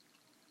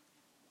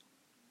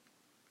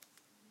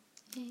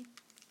 Okay.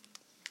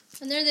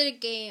 Another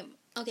game.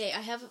 Okay,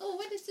 I have. Oh,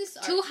 what is this?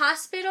 2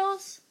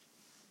 hospitals.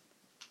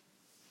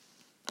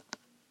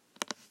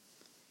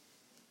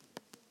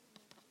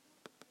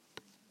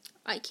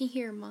 I can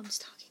hear mom's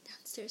talking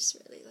downstairs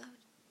really loud.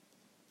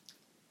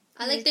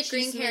 I like the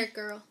green haired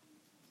girl.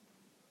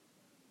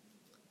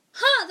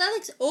 Huh, that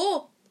looks...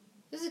 Oh!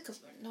 This is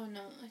no,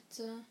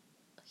 it's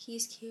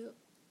He's cute.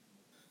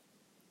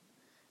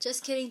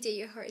 Just kidding, did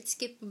your heart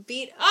skip a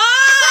beat?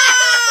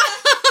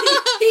 Ah!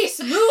 He's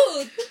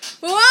smooth!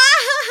 Wow!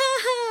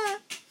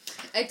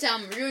 It's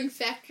Rune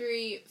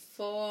Factory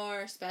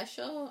 4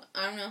 Special.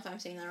 I don't know if I'm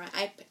saying that right.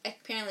 I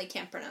apparently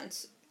can't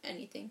pronounce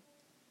anything.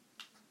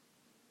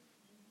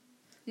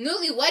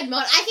 Newlywed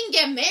mode. I can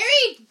get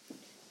married.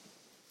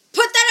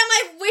 Put that on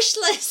my wish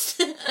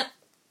list.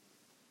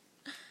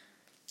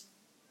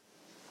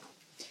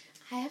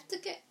 I have to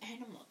get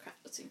Animal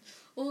Crossing.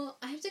 Well,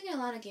 I have to get a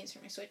lot of games for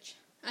my Switch.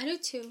 I do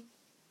too.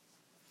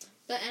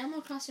 But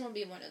Animal Crossing will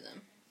be one of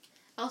them.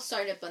 I'll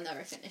start it but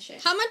never finish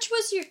it. How much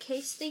was your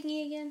case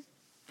thingy again?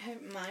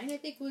 Mine, I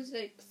think, was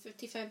like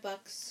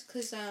 $55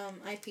 because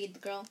I paid the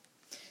girl.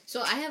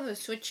 So I have a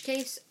Switch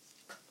case.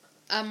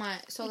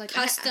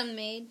 Custom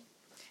made.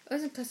 It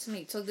wasn't custom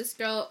made. So this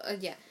girl,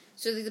 yeah.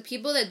 So the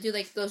people that do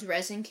like those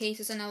resin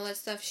cases and all that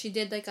stuff, she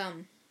did like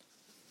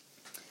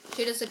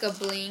she does like a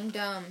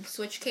blinged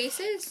Switch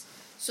cases.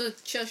 So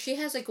she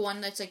has like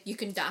one that's like you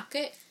can dock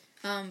it.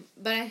 But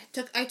I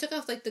took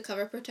off like the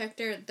cover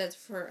protector that's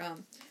for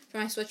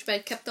my Switch, but I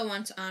kept the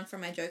ones on for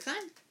my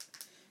Joy-Con.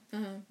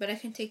 But I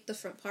can take the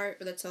front part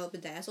that's all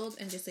bedazzled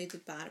and just leave the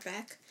bottom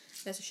back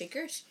as a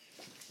shakers.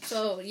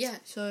 So yeah,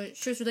 so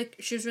she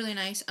was really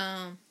nice.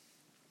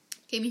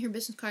 Gave me her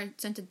business card,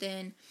 sent it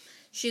in.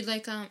 She'd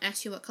like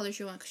ask you what colors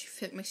you want because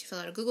she makes you fill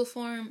out a Google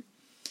form.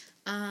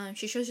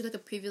 She shows you like a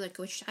preview like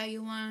which style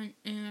you want,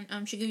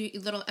 and she gives you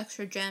little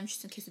extra gems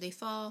just in case they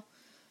fall.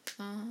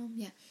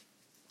 Yeah.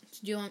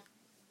 Do you want?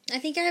 I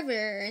think I have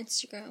her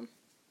Instagram.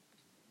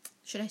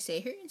 Should I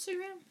say her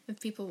Instagram if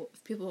people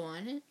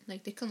want it?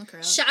 Like they can look her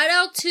up. Shout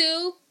out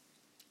to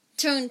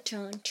Turn.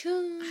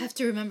 I have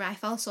to remember. I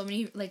follow so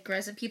many like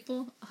resin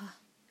people. I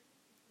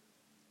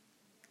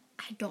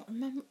don't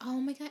remember. Oh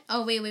my god.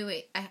 Oh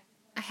wait. I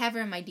have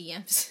her in my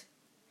DMs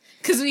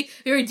because we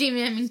were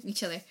DMing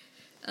each other.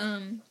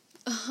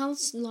 How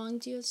long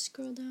do you have to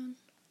scroll down?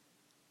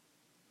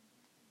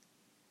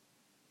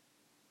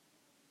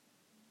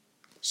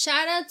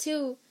 Shout out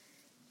to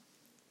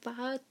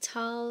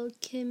Fatal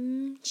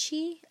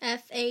Kimchi.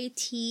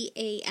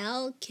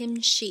 Fatal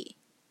Kimchi.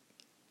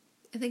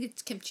 I think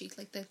it's kimchi,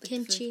 like the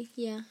Kimchi, food.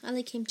 yeah. I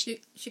like kimchi.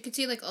 She could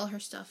see like all her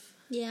stuff.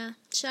 Yeah.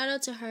 Shout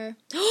out to her.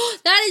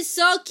 That is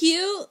so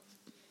cute!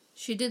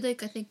 She did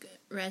like I think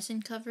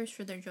resin covers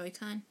for their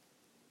Joy-Con.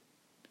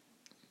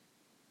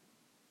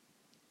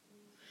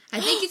 I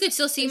think you could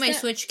still see my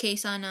Switch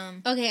case on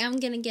Okay, I'm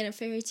gonna get a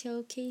fairy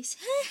tale case.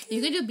 You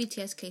could do a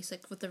BTS case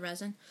like with the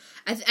resin.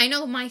 I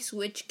know my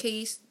Switch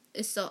case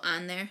is still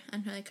on there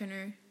on her like on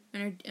her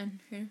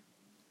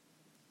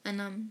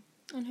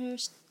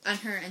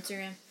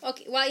Instagram.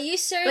 Okay, while you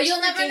search, but you'll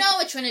never know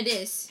which one it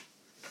is.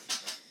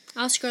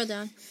 I'll scroll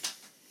down.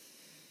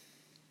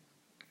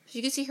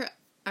 You can see her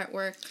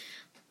artwork.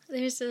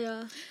 There's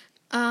a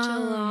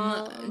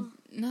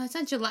no, it's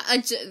not July.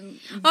 It's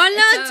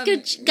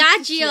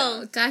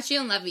Gagio. Gagio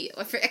and Levy.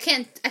 I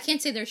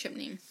can't say their ship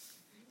name.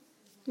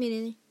 Me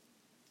neither.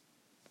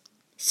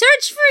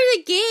 Search for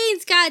the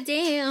games,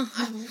 goddamn.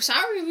 I'm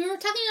sorry, we were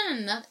talking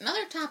on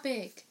another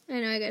topic.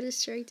 I know, I got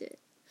distracted.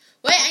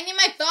 Wait, I need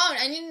my phone.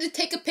 I need to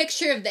take a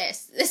picture of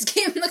this. This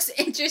game looks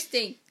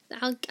interesting.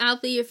 I'll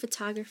be your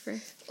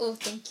photographer. Oh,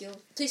 thank you.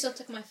 Please don't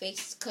take my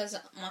face, because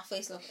my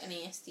face looks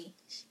nasty.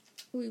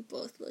 We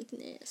both look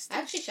nasty. I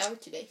actually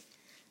showered today.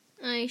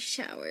 I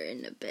shower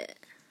in a bit.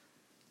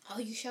 Oh,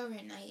 you shower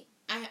at night.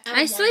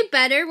 I sleep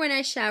better when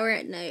I shower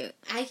at night.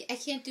 I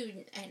can't do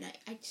it at night.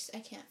 I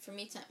can't. For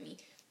me, it's not me.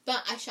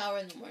 But I shower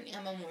in the morning.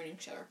 I'm a morning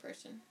shower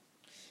person.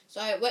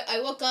 So I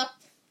woke up.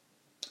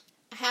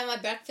 I had my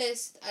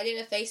breakfast. I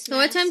did a face mask. So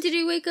what time did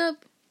you wake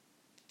up?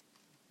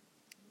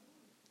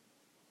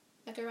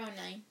 Like around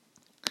 9.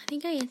 I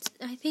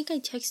think I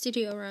texted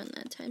you around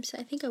that time. So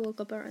I think I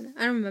woke up around that.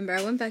 I don't remember.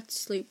 I went back to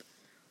sleep.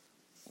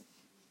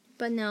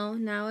 But no,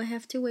 now I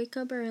have to wake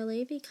up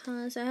early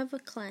because I have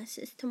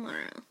classes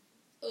tomorrow.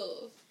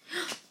 Oh.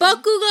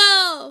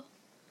 Bakugo!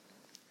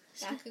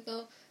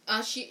 Bakugo.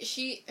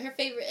 Her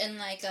favorite in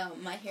like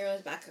My Hero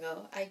is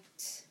Bakugo. I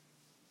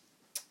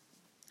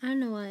don't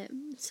know what.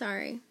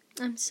 Sorry.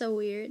 I'm so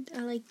weird.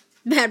 I like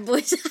Bad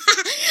Boys. Oh my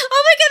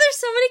god, there's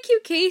so many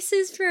cute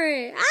cases for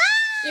it. Ah!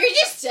 You're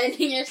just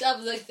sending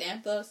yourself as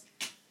examples.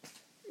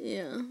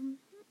 Yeah.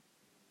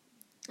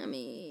 I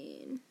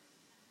mean,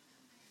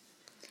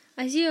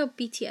 I see a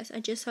BTS. I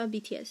just saw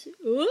BTS.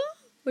 Ooh,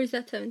 where's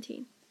that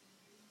 17?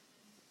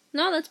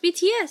 No, that's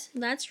BTS.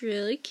 That's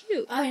really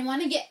cute. I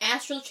want to get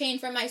Astral Chain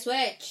for my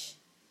Switch.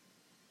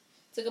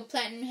 It's like a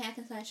platinum hack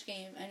and slash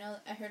game.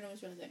 I heard it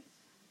was really good.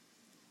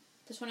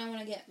 This one I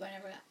want to get, but I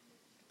never got.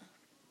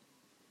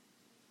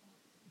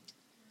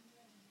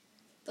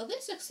 Though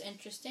this looks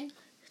interesting.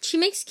 She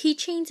makes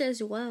keychains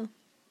as well.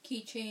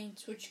 Keychains,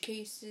 Switch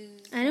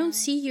cases. I don't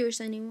see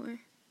yours anymore.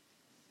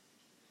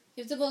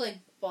 You have to go like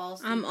balls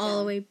deep I'm down. all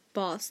the way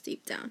balls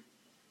deep down.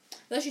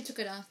 Unless you took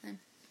it off then.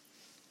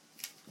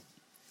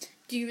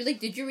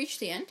 Did you reach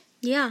the end?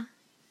 Yeah.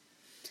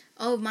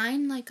 Oh,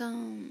 mine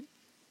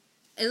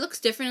it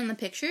looks different in the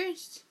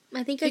pictures.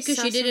 I think because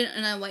she did it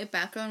in a white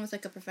background with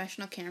like a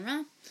professional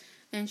camera,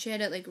 and she had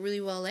it like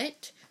really well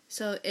lit,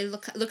 so it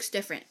looks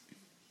different.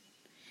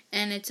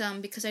 And it's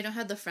because I don't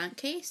have the front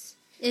case.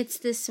 It's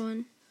this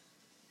one.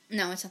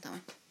 No, it's not that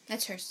one.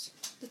 That's hers.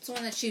 That's the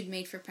one that she'd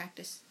made for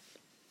practice.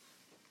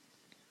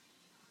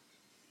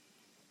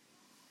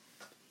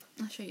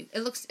 I'll show you. It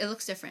looks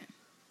different.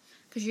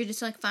 Because you're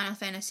just like Final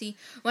Fantasy.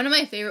 One of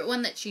my favorite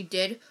one that she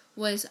did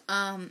was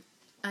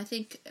I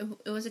think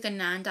it was like a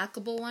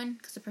non-dockable one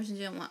because the person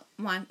didn't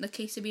want the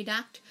case to be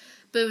docked.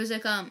 But it was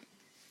like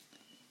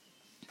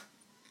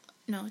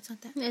no, it's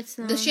not that. It's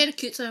not. She had a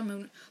cute Sailor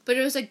Moon, but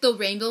it was like the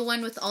rainbow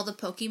one with all the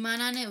Pokemon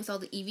on it, with all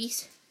the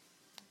Eevees.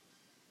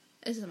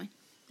 This is mine.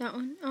 That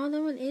one. Oh,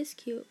 that one is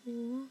cute.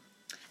 Ooh.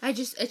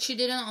 She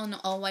did it on an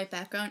all white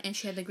background, and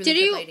she had like really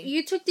good lighting.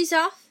 You took these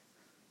off?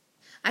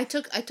 I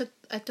took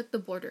the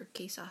border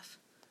case off.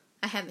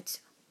 I have it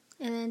still.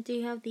 And then do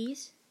you have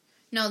these?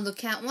 No, the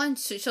cat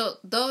ones. So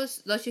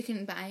those you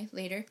can buy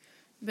later.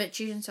 but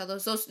she didn't sell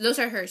those. Those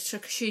are hers. So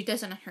she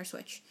does it on her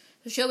Switch.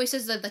 So she always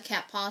says that the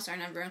cat paws are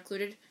never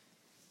included.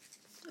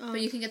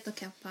 But you can get the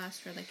cat paws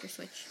for like your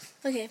Switch.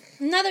 Okay,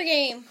 another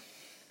game.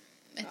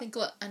 I think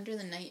what Under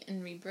the Night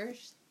and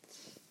Rebirth.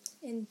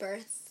 In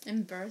Birth.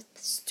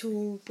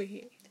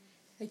 Stupid.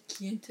 I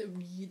can't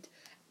read.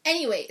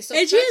 Anyway, so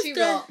It's just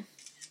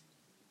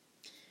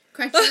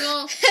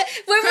Crunchyroll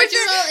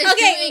is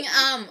doing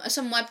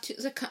some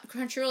webtoons,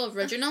 Crunchyroll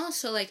original.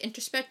 So like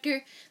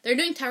Introspector, they're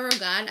doing Tower of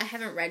God. I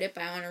haven't read it,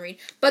 but I want to read.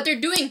 But they're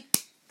doing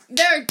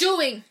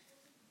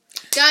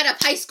God of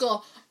High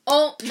School.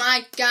 Oh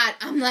my god!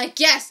 I'm like,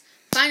 yes,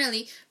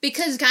 finally,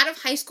 because God of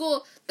High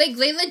School, like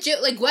they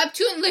legit, like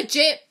Webtoon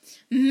legit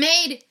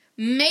made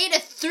a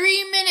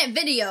 3-minute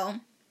video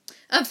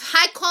of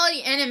high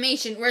quality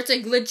animation where it's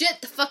like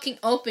legit the fucking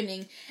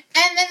opening,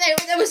 and then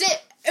that was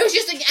it. It was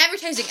just like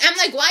advertising. I'm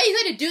like, why you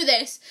gotta do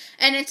this?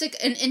 And it's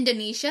like in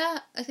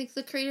Indonesia, I think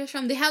the creators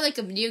from, they have like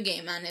a video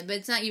game on it, but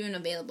it's not even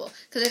available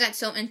because I got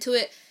so into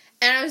it,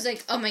 and I was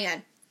like, oh my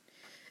god.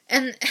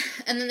 And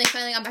then they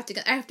finally got back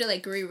together. I have to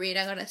like reread.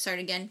 I gotta start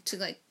again to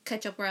like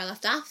catch up where I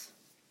left off.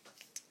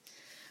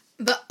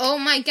 But oh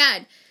my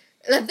god,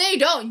 if they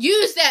don't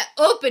use that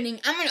opening,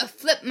 I'm gonna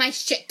flip my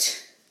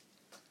shit.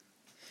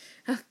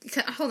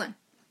 Hold on.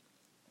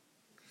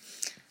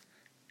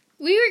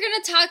 We were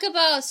gonna talk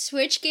about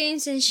Switch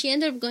games, and she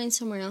ended up going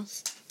somewhere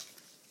else.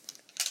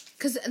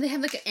 Cause they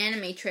have like an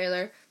anime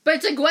trailer, but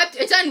it's like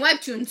it's on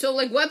Webtoon. So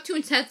like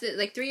Webtoons has it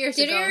like 3 years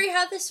ago. Did you already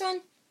have this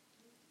one?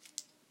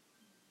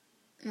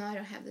 No, I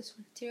don't have this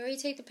one. Did you already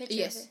take the picture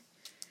Yes. of it?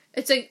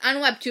 It's like on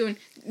Webtoon,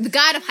 The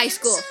God of High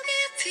School.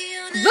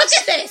 Look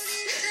at this!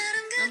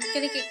 I'm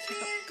gonna get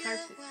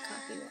copyright.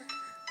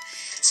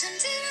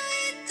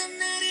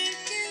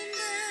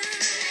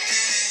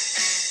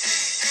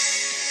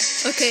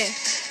 Okay.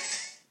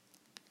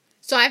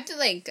 So I have to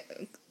like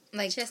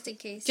Just in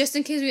case. just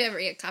in case we ever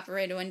get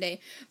copyrighted one day.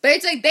 But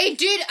it's like they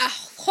did a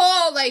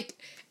whole like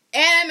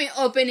anime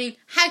opening,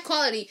 high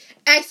quality.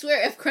 I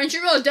swear, if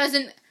Crunchyroll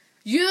doesn't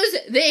use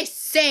this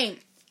same.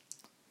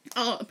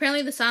 Oh,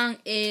 apparently the song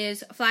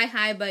is Fly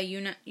High by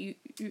Younha.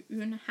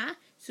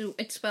 So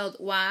it's spelled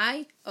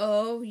Younha.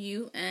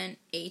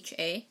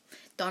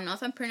 Don't know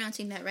if I'm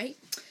pronouncing that right.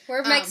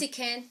 We're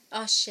Mexican.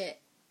 Oh, shit.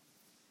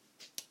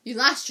 You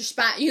lost your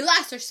spot. You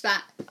lost your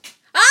spot.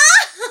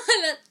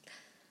 Ah!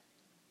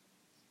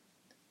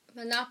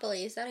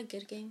 Monopoly. Is that a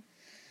good game?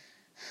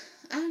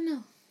 I don't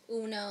know.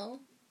 Uno.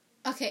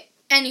 Okay,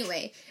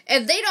 anyway,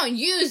 if they don't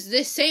use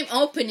this same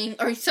opening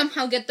or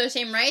somehow get those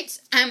same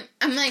rights, I'm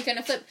not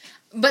gonna flip.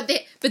 But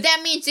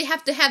that means they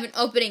have to have an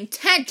opening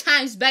 10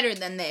 times better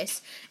than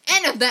this.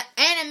 And if the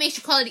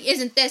animation quality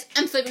isn't this,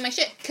 I'm flipping my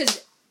shit,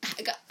 because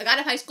God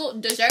of High School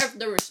deserve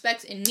the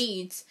respects it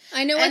needs.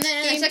 I know. And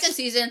then in the second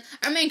season,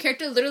 our main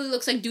character literally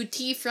looks like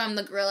Duty from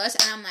the Gorillas,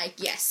 and I'm like,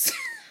 yes.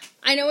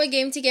 I know what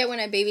game to get when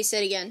I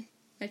babysit again.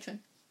 Which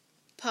one?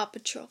 Paw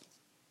Patrol.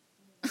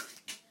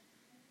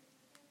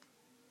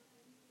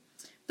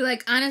 But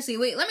like, honestly,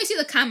 wait, let me see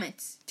the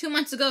comments. 2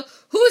 months ago,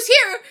 who's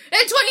here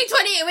in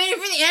 2020 waiting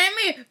for the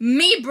anime?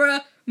 Me,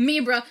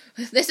 bruh.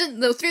 This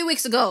is 3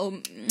 weeks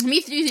ago.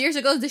 Me 3 years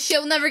ago. This shit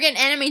will never get an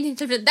anime.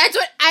 That's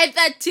what I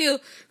thought too.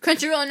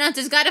 Crunchyroll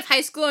announced God of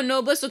High School and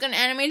Noblest will get an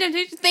anime.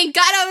 Thank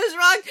God I was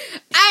wrong.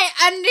 I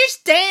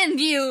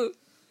understand you.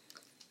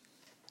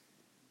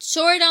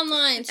 Sword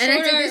Online. Sword And I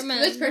Art think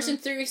this person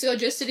 3 weeks ago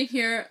just sitting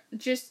here,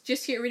 just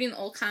here reading the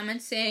old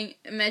comments saying,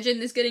 imagine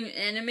this getting an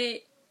anime.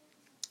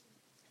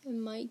 It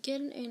might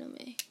get an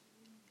anime.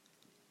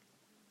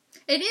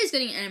 It is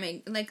getting an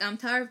anime. Like,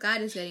 Tower of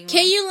God is getting one.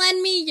 Can you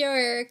lend me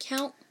your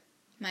account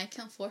My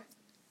account for?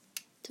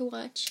 to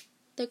watch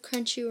the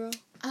Crunchyroll?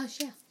 Oh,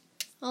 yeah.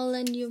 I'll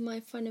lend you my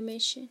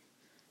Funimation.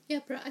 Yeah,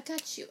 bro, I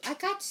got you. I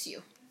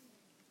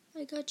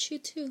got you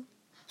too.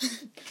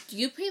 Do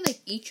you pay, like,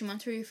 each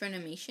month for your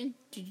Funimation?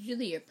 Did you do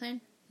the year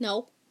plan?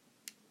 No.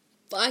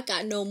 But I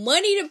got no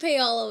money to pay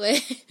all of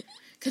it.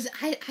 Because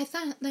I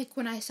thought, like,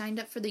 when I signed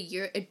up for the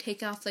year, it'd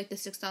take off, like, the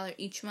 $6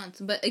 each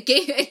month. But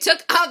it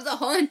took off the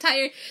whole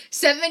entire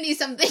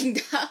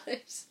 $70-something.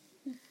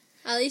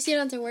 At least you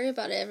don't have to worry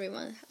about it every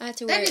month. I have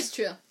to worry. That is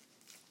true.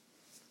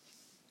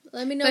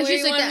 Let me know But where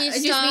you want me to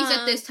it just means stop.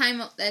 at this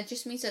time,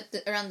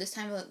 around this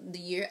time of the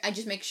year, I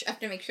just have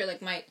to make sure,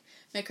 like, my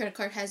credit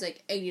card has,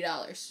 like,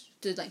 $80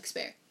 to, like,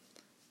 spare.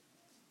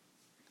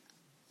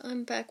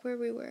 I'm back where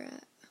we were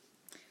at.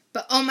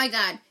 But, oh my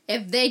god,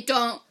 if they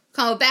don't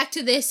go back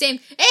to the same,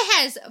 it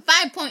has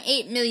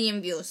 5.8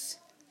 million views.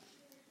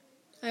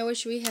 I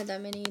wish we had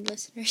that many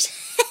listeners.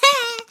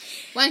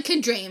 One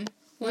can dream.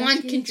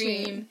 One can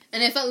dream. dream.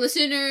 And if a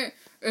listener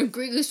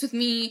agrees with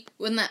me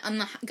on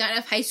the God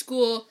of High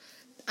School,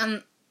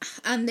 on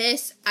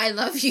this, I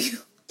love you.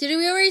 Did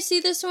we already see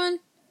this one?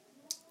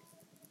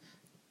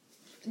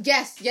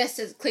 Yes,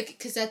 click it,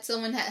 because that's the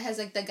one that has,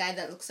 like, the guy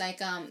that looks like,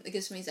 it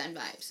gives me Zen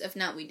vibes. If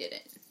not, we did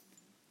it.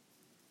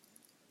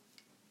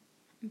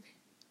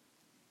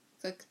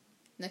 Click.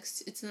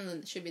 Next, it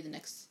should be the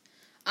next.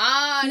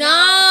 Ah,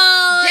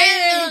 no!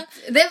 Damn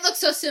it! They look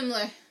so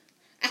similar.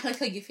 I like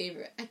how you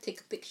favorite. I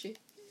take a picture.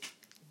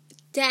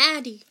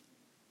 Daddy.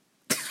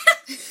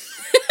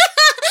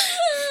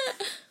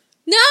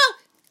 No!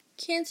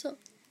 Cancel.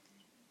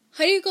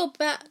 How do you go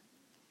back?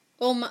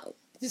 Oh my.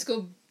 Just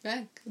go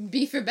back.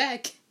 B for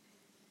back.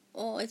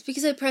 Oh, it's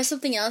because I pressed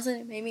something else and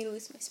it made me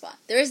lose my spot.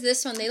 There is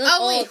this one. They look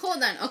Oh, old. wait,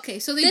 hold on. Okay,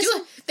 so they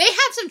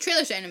have some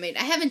trailers animated.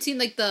 I haven't seen,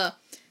 like, the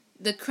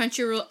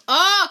Crunchyroll.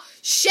 Oh,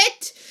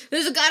 shit!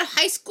 There's a God of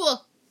High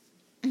School.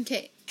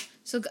 Okay,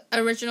 so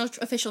original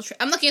official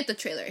I'm looking at the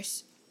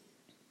trailers.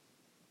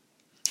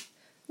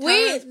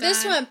 Wait,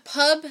 this one,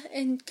 Pub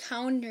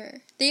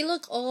Encounter. They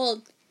look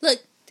old.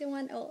 Look, they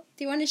want old.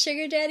 Do you want a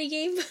sugar daddy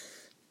game?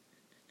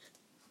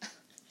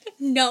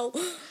 No.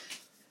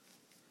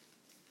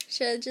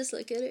 Should I just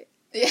look at it?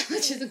 Yeah,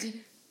 let's just look at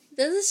it.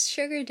 This is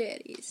sugar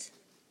daddies.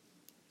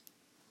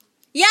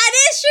 Yeah, it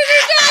is sugar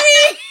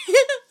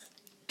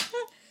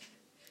daddy!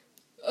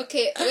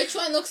 Okay, which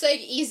one looks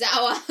like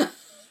Izawa from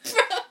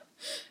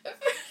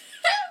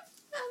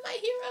My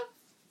Hero?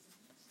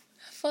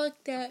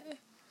 Fuck that.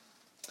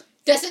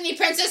 Destiny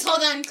Princess,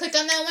 hold on. Click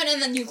on that one,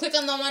 and then you click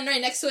on the one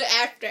right next to it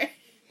after.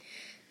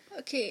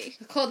 Okay.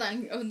 Hold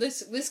on. Oh,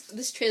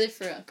 this trailer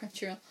for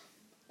Crunchyroll.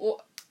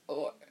 Or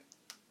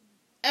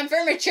M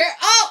for Mature.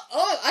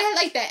 Oh, I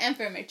like that. M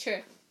for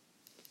Mature.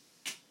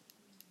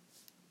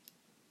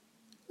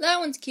 That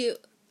one's cute.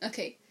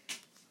 Okay,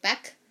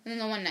 back, and then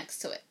the one next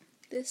to it.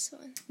 This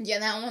one. Yeah,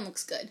 that one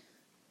looks good.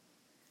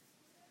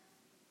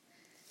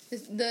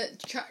 The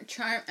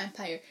Charm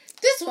Empire.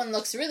 This one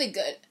looks really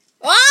good.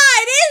 Ah,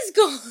 it is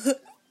good!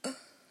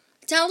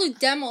 Download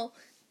demo.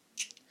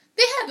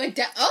 They have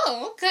a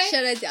oh, okay.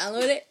 Should I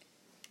download it?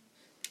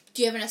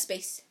 Do you have enough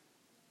space?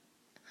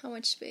 How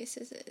much space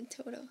is it in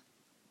total?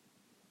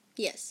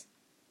 Yes.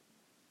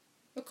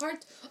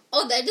 Record?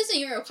 Oh, that doesn't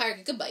even require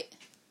a gigabyte.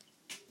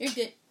 You're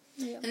good.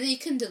 Yeah. And then you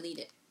can delete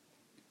it.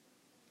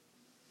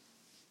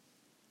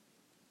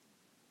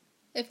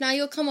 If not,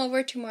 you'll come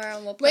over tomorrow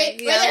and we'll play.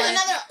 Wait, there's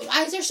another.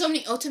 Why is there so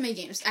many Ultimate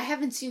games? I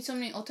haven't seen so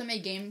many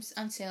Ultimate games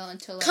on sale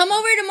until. Like, come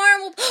over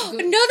tomorrow and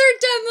we'll. Another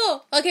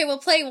demo! Okay, we'll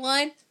play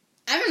one.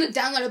 I'm gonna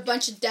download a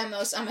bunch of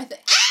demos on my thing.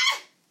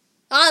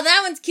 Oh,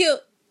 that one's cute.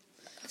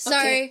 Sorry.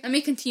 Okay, let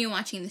me continue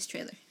watching this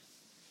trailer.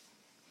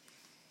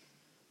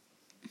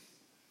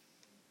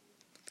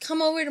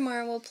 Come over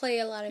tomorrow and we'll play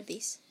a lot of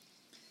these.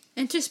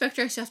 Introspector,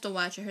 I still have to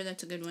watch. I heard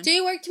that's a good one. Do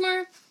you work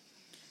tomorrow?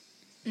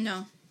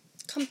 No.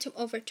 Come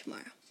over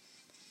tomorrow.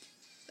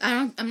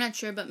 I'm not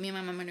sure, but me and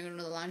my mom are gonna go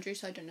to the laundry,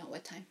 so I don't know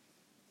what time.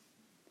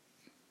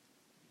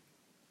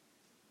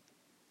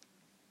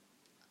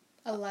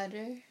 A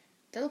letter.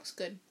 That looks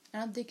good. I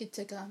don't think it's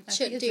like Do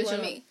you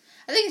want me?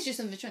 I think it's just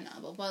a visual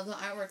novel, but the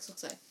artwork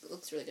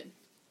looks really good.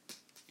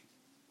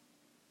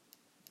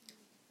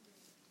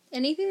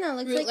 Anything that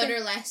looks Root like letter,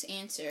 last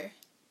answer.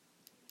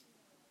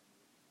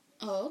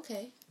 Oh,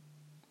 okay.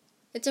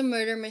 It's a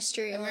murder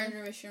mystery. A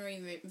murder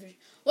mystery.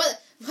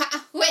 What?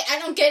 Wait, I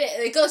don't get it.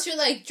 It goes through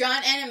like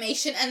drawn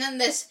animation, and then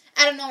this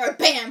out of nowhere,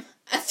 bam,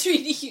 a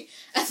 3D,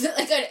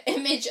 like an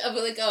image of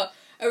like a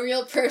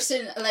real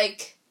person,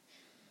 like,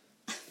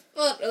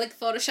 well, like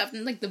photoshopped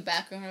in like the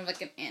background of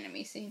like an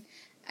anime scene.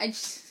 It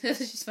was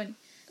just funny.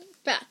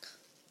 Back.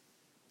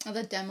 Oh,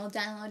 the demo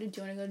downloaded.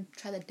 Do you want to go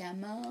try the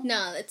demo?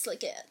 No, let's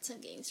look at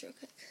some games real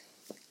quick.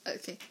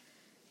 Okay.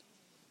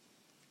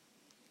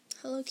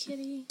 Hello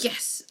Kitty.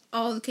 Yes.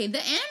 Oh, okay. The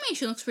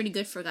animation looks pretty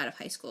good for God of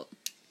High School.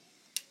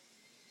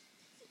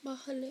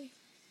 Bahale.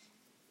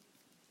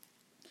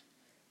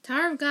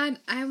 Tower of God,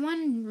 I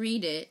want to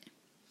read it,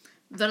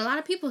 but a lot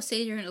of people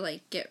say you're gonna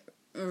like get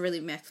really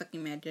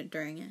fucking mad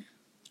during it.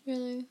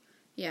 Really?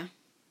 Yeah.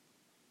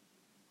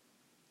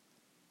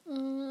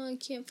 I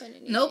can't find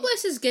any.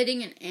 Noblesse is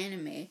getting an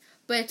anime,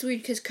 but it's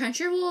weird because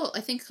Crunchyroll, I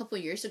think a couple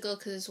years ago,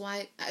 because it's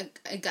why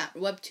I got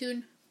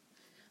Webtoon.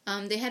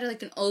 They had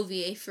like an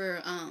OVA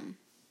for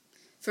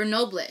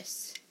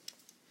Noblesse,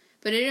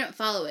 but I didn't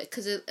follow it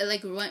because it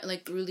like went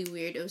like really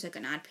weird. It was like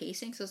an odd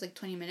pacing, so it was like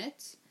 20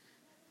 minutes.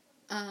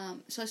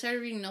 So I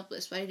started reading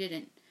Noblesse, but I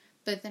didn't.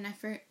 But then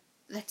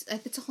that's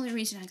the only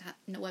reason I got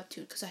no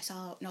Webtoon, because I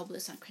saw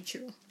Noblesse on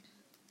Crunchyroll.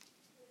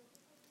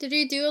 Did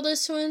you do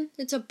this one?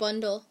 It's a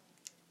bundle.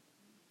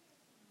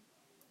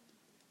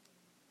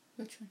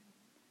 Which one?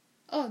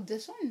 Oh,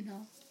 this one?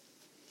 No.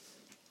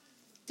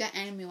 That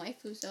anime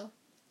waifus, though.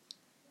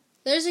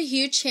 There's a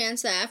huge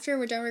chance that after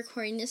we're done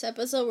recording this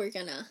episode, we're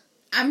gonna...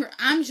 I'm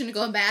just gonna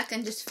go back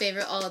and just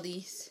favorite all of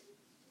these.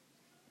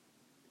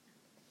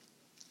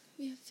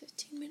 We have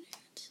 15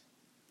 minutes.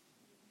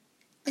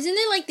 Isn't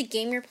it like the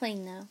game you're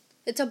playing now?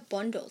 It's a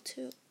bundle,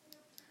 too.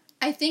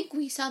 I think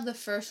we saw the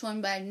first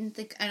one, but I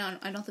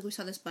don't think we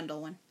saw this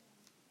bundle one.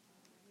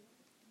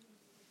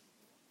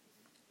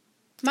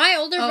 My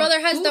older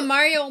brother has the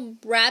Mario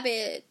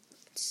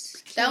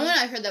Rabbids. That one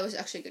I heard that was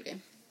actually a good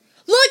game.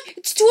 Look,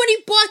 it's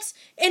 $20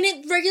 and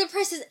it regular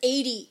price is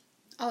 $80.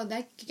 Oh,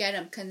 get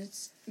them,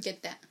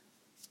 get that.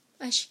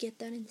 I should get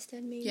that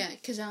instead, maybe. Yeah,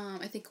 because I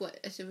think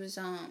it was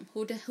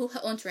who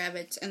owns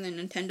Rabbids, and then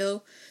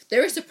Nintendo. They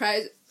were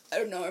surprised. I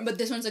don't know, but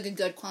this one's like a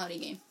good quality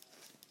game.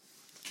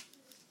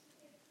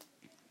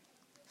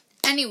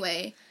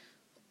 Anyway,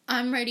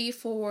 I'm ready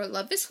for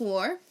Love is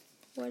War.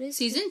 What is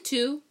Season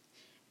 2,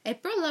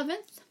 April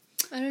 11th.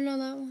 I don't know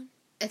that one.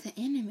 It's an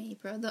anime,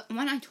 bro. The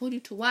one I told you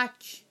to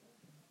watch.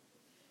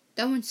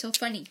 That one's so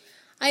funny.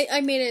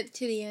 I made it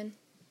to the end.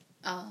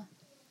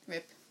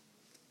 Rip.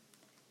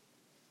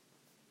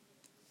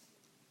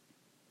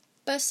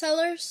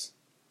 Bestsellers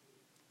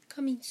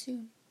coming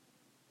soon.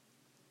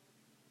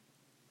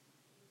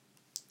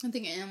 I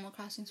think Animal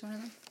Crossing's one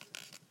of them.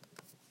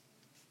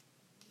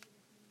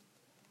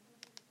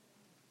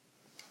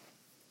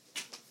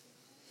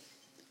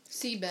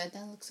 Seabed,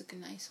 that looks like a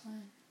nice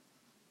one.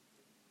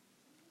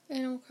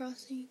 Animal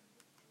Crossing.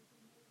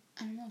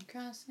 Animal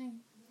Crossing.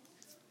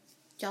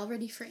 Y'all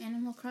ready for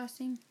Animal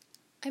Crossing?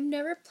 I've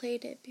never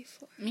played it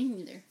before. Me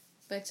neither.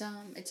 But it's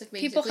like basically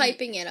People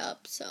hyping it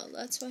up, so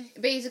that's why.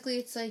 Basically,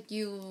 it's like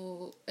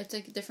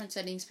different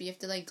settings, but you have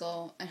to like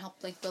go and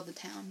help like build the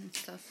town and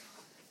stuff.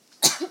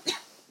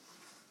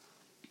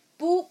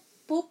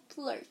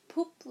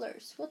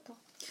 Pooplers. What the?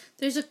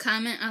 There's a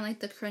comment on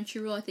like the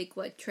Crunchyroll, I think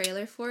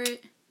trailer for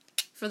it,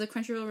 for the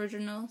Crunchyroll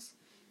originals,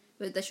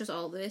 but that shows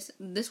all this.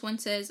 This one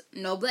says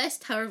Noblesse,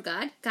 Tower of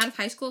God, God of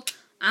High School.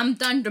 I'm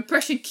done.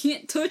 Depression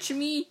can't touch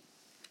me.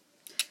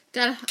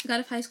 God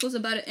of High School is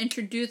about to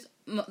introduce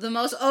the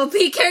most OP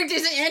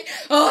characters in.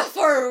 Oh,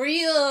 for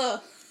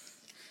real.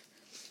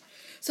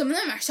 Some of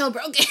them are so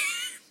broken.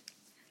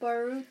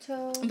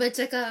 Boruto. But it's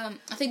like I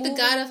think the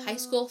God of High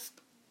School.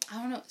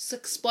 I don't know. It's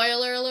like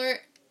spoiler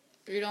alert.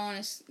 You don't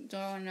want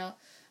to know.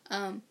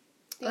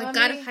 Like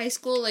God of High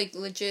School, like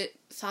legit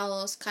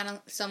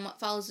somewhat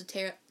follows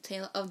the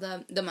tale of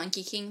the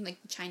Monkey King,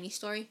 like the Chinese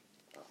story.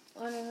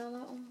 I don't know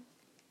that one.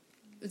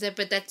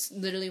 But that's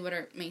literally what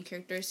our main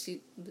character is.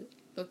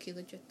 Okay,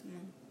 legit the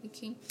Monkey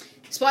King.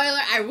 Spoiler!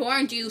 I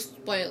warned you.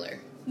 Spoiler.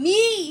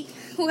 Me,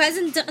 who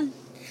hasn't done.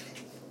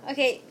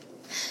 Okay,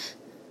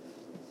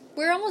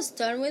 we're almost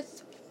done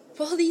with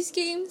all these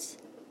games.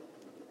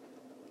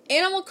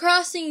 Animal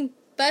Crossing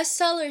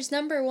bestsellers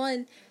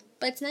 #1,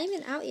 but it's not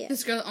even out yet.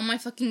 This girl, oh my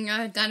fucking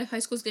god, God of High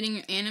School is getting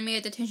your anime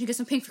at detention because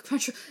I'm paying for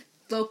Crunchyroll.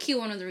 Low key,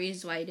 one of the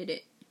reasons why I did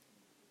it.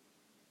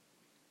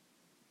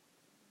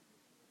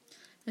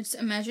 Let's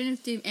imagine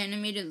if the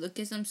animated look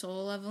is them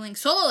solo leveling.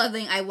 Solo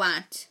leveling, I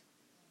want.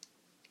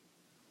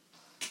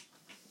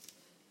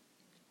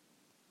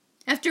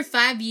 After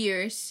 5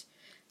 years,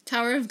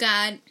 Tower of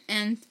God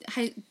and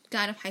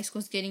God of High School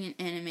is getting an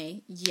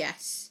anime.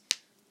 Yes.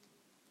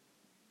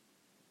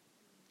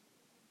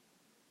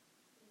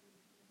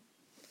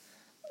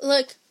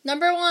 Look,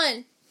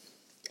 #1,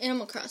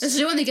 Animal Crossing. This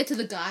is when they get to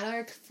the God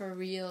arc, for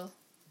real.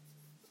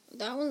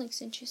 That one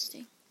looks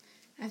interesting.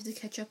 I have to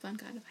catch up on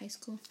God of High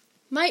School.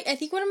 I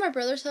think one of my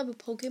brothers have a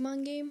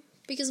Pokemon game,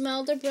 because my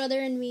older brother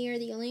and me are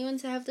the only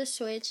ones that have the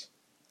Switch.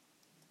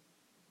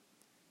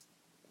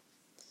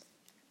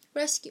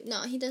 Rescue.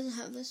 No, he doesn't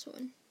have this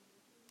one.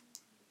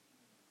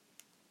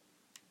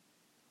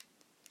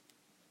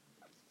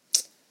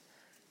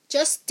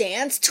 Just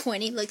Dance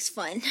 20 looks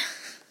fun.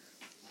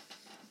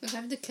 We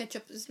have to catch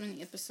up as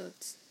many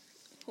episodes.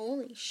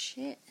 Holy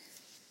shit.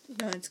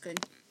 No, it's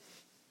good.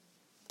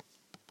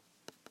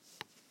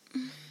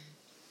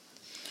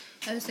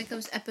 I was like, it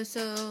was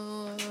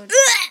episode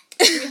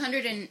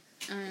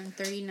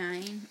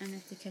 339, and I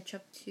have to catch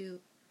up to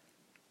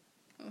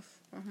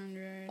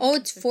 400. Oh,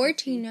 it's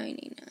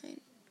 $14.99.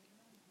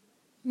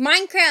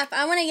 Minecraft.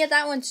 I want to get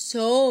that one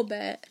so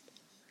bad.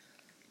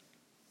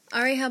 I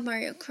already have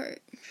Mario Kart.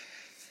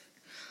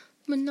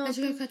 I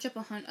should go catch up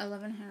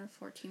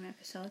 1,114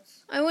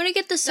 episodes. I want to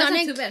get the Sonic.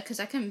 That's not too bad because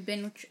I can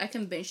binge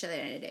that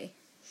in a day.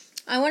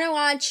 I want to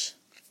watch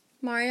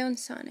Mario and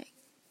Sonic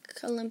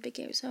Olympic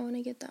Games. I want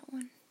to get that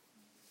one.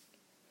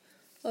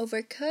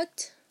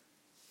 Overcooked.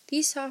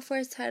 These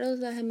software titles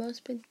that have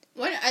most been.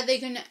 When are they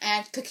gonna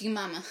add Cooking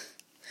Mama?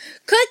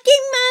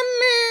 Cooking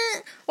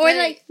Mama, or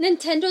like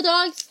Nintendo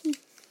Dogs.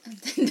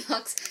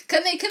 Dogs.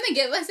 Can they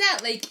give us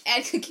that? Like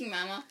add Cooking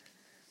Mama.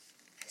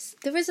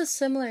 There was a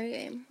similar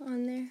game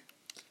on there.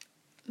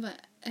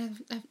 But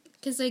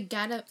because like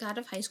God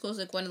of High School is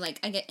like one like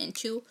I get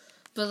into,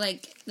 but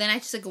like then I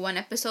just like one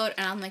episode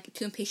and I'm like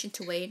too impatient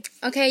to wait.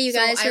 Okay, you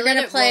guys, we're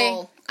gonna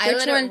play. I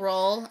let it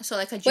roll, so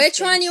like I just Which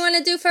one you want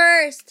to do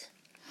first?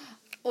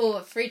 Oh,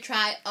 a free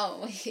try. Oh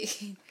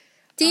wait.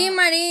 Ti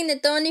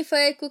Marín, Tony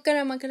fue,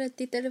 Cucaramacra,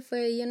 Títere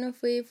fue, yo no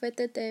fui, fue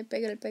Tete,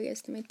 pega el pega,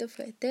 estimito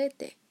fue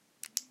Tete.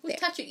 Who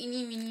taught you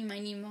eeny, meeny,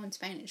 miny, mo in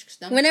Spanish?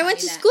 When I went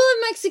to school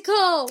in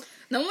Mexico.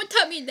 No one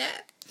taught me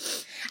that.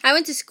 I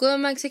went to school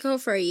in Mexico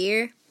for a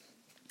year.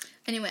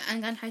 Anyway, I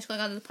got in high school. I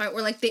got to the part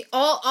where like they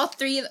all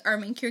three of our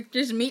main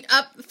characters meet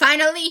up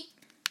finally.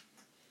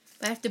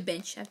 But I have to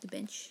bench.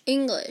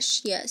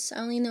 English, yes. I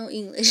only know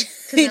English.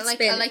 Because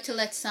I like to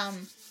let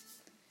some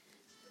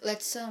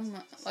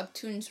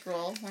webtoons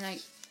roll when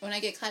I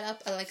get caught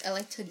up. I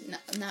like to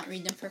not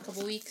read them for a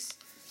couple weeks.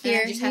 And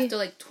I just have to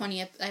like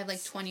 20. I have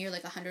like 20 or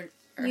like 100.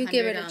 Or you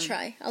give it a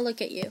try. I'll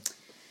look at you.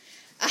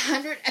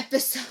 100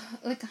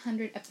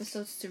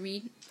 episodes to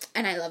read,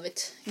 and I love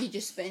it. You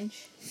just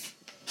binge.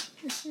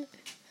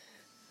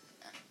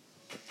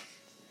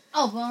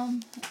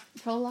 Album,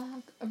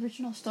 prologue,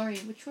 original story.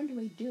 Which one do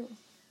I do?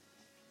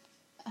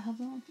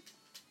 Album.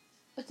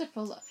 What's a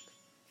prologue?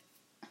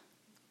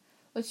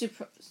 Let's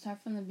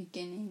start from the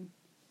beginning.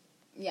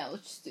 Yeah,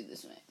 let's just do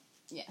this way.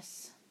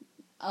 Yes.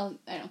 I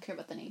don't care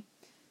about the name.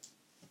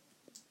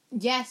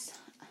 Yes.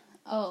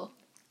 Oh.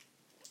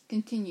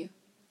 Continue.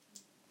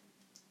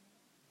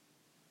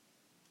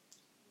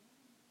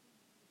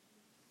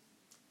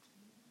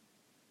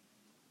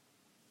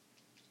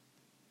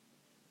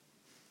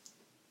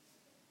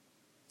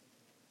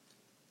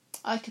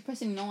 I kept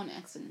pressing no on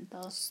accident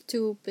though.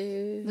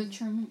 Stupid. The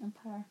German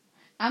Empire.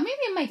 Maybe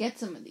I might get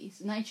some of these.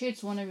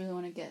 Nightshade's one I really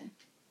want to get.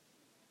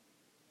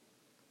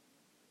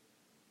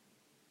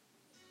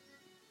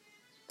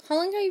 How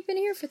long have you been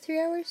here? For 3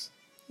 hours?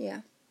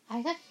 Yeah.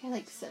 I got here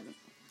like 7.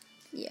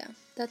 Yeah.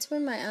 That's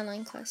when my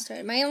online class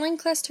started. My online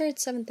class started at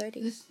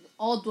 7:30. This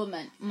old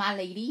woman. My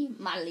lady.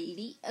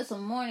 It's the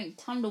morning.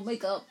 Time to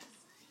wake up.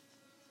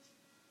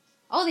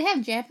 Oh, they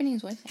have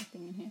Japanese voice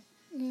acting in here.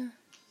 Yeah.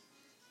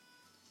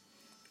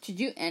 Should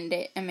you end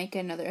it and make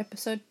another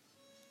episode?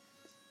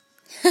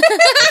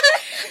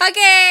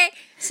 Okay,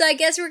 so I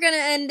guess we're gonna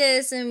end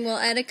this and we'll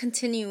add a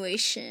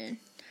continuation.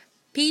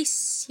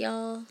 Peace,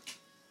 y'all.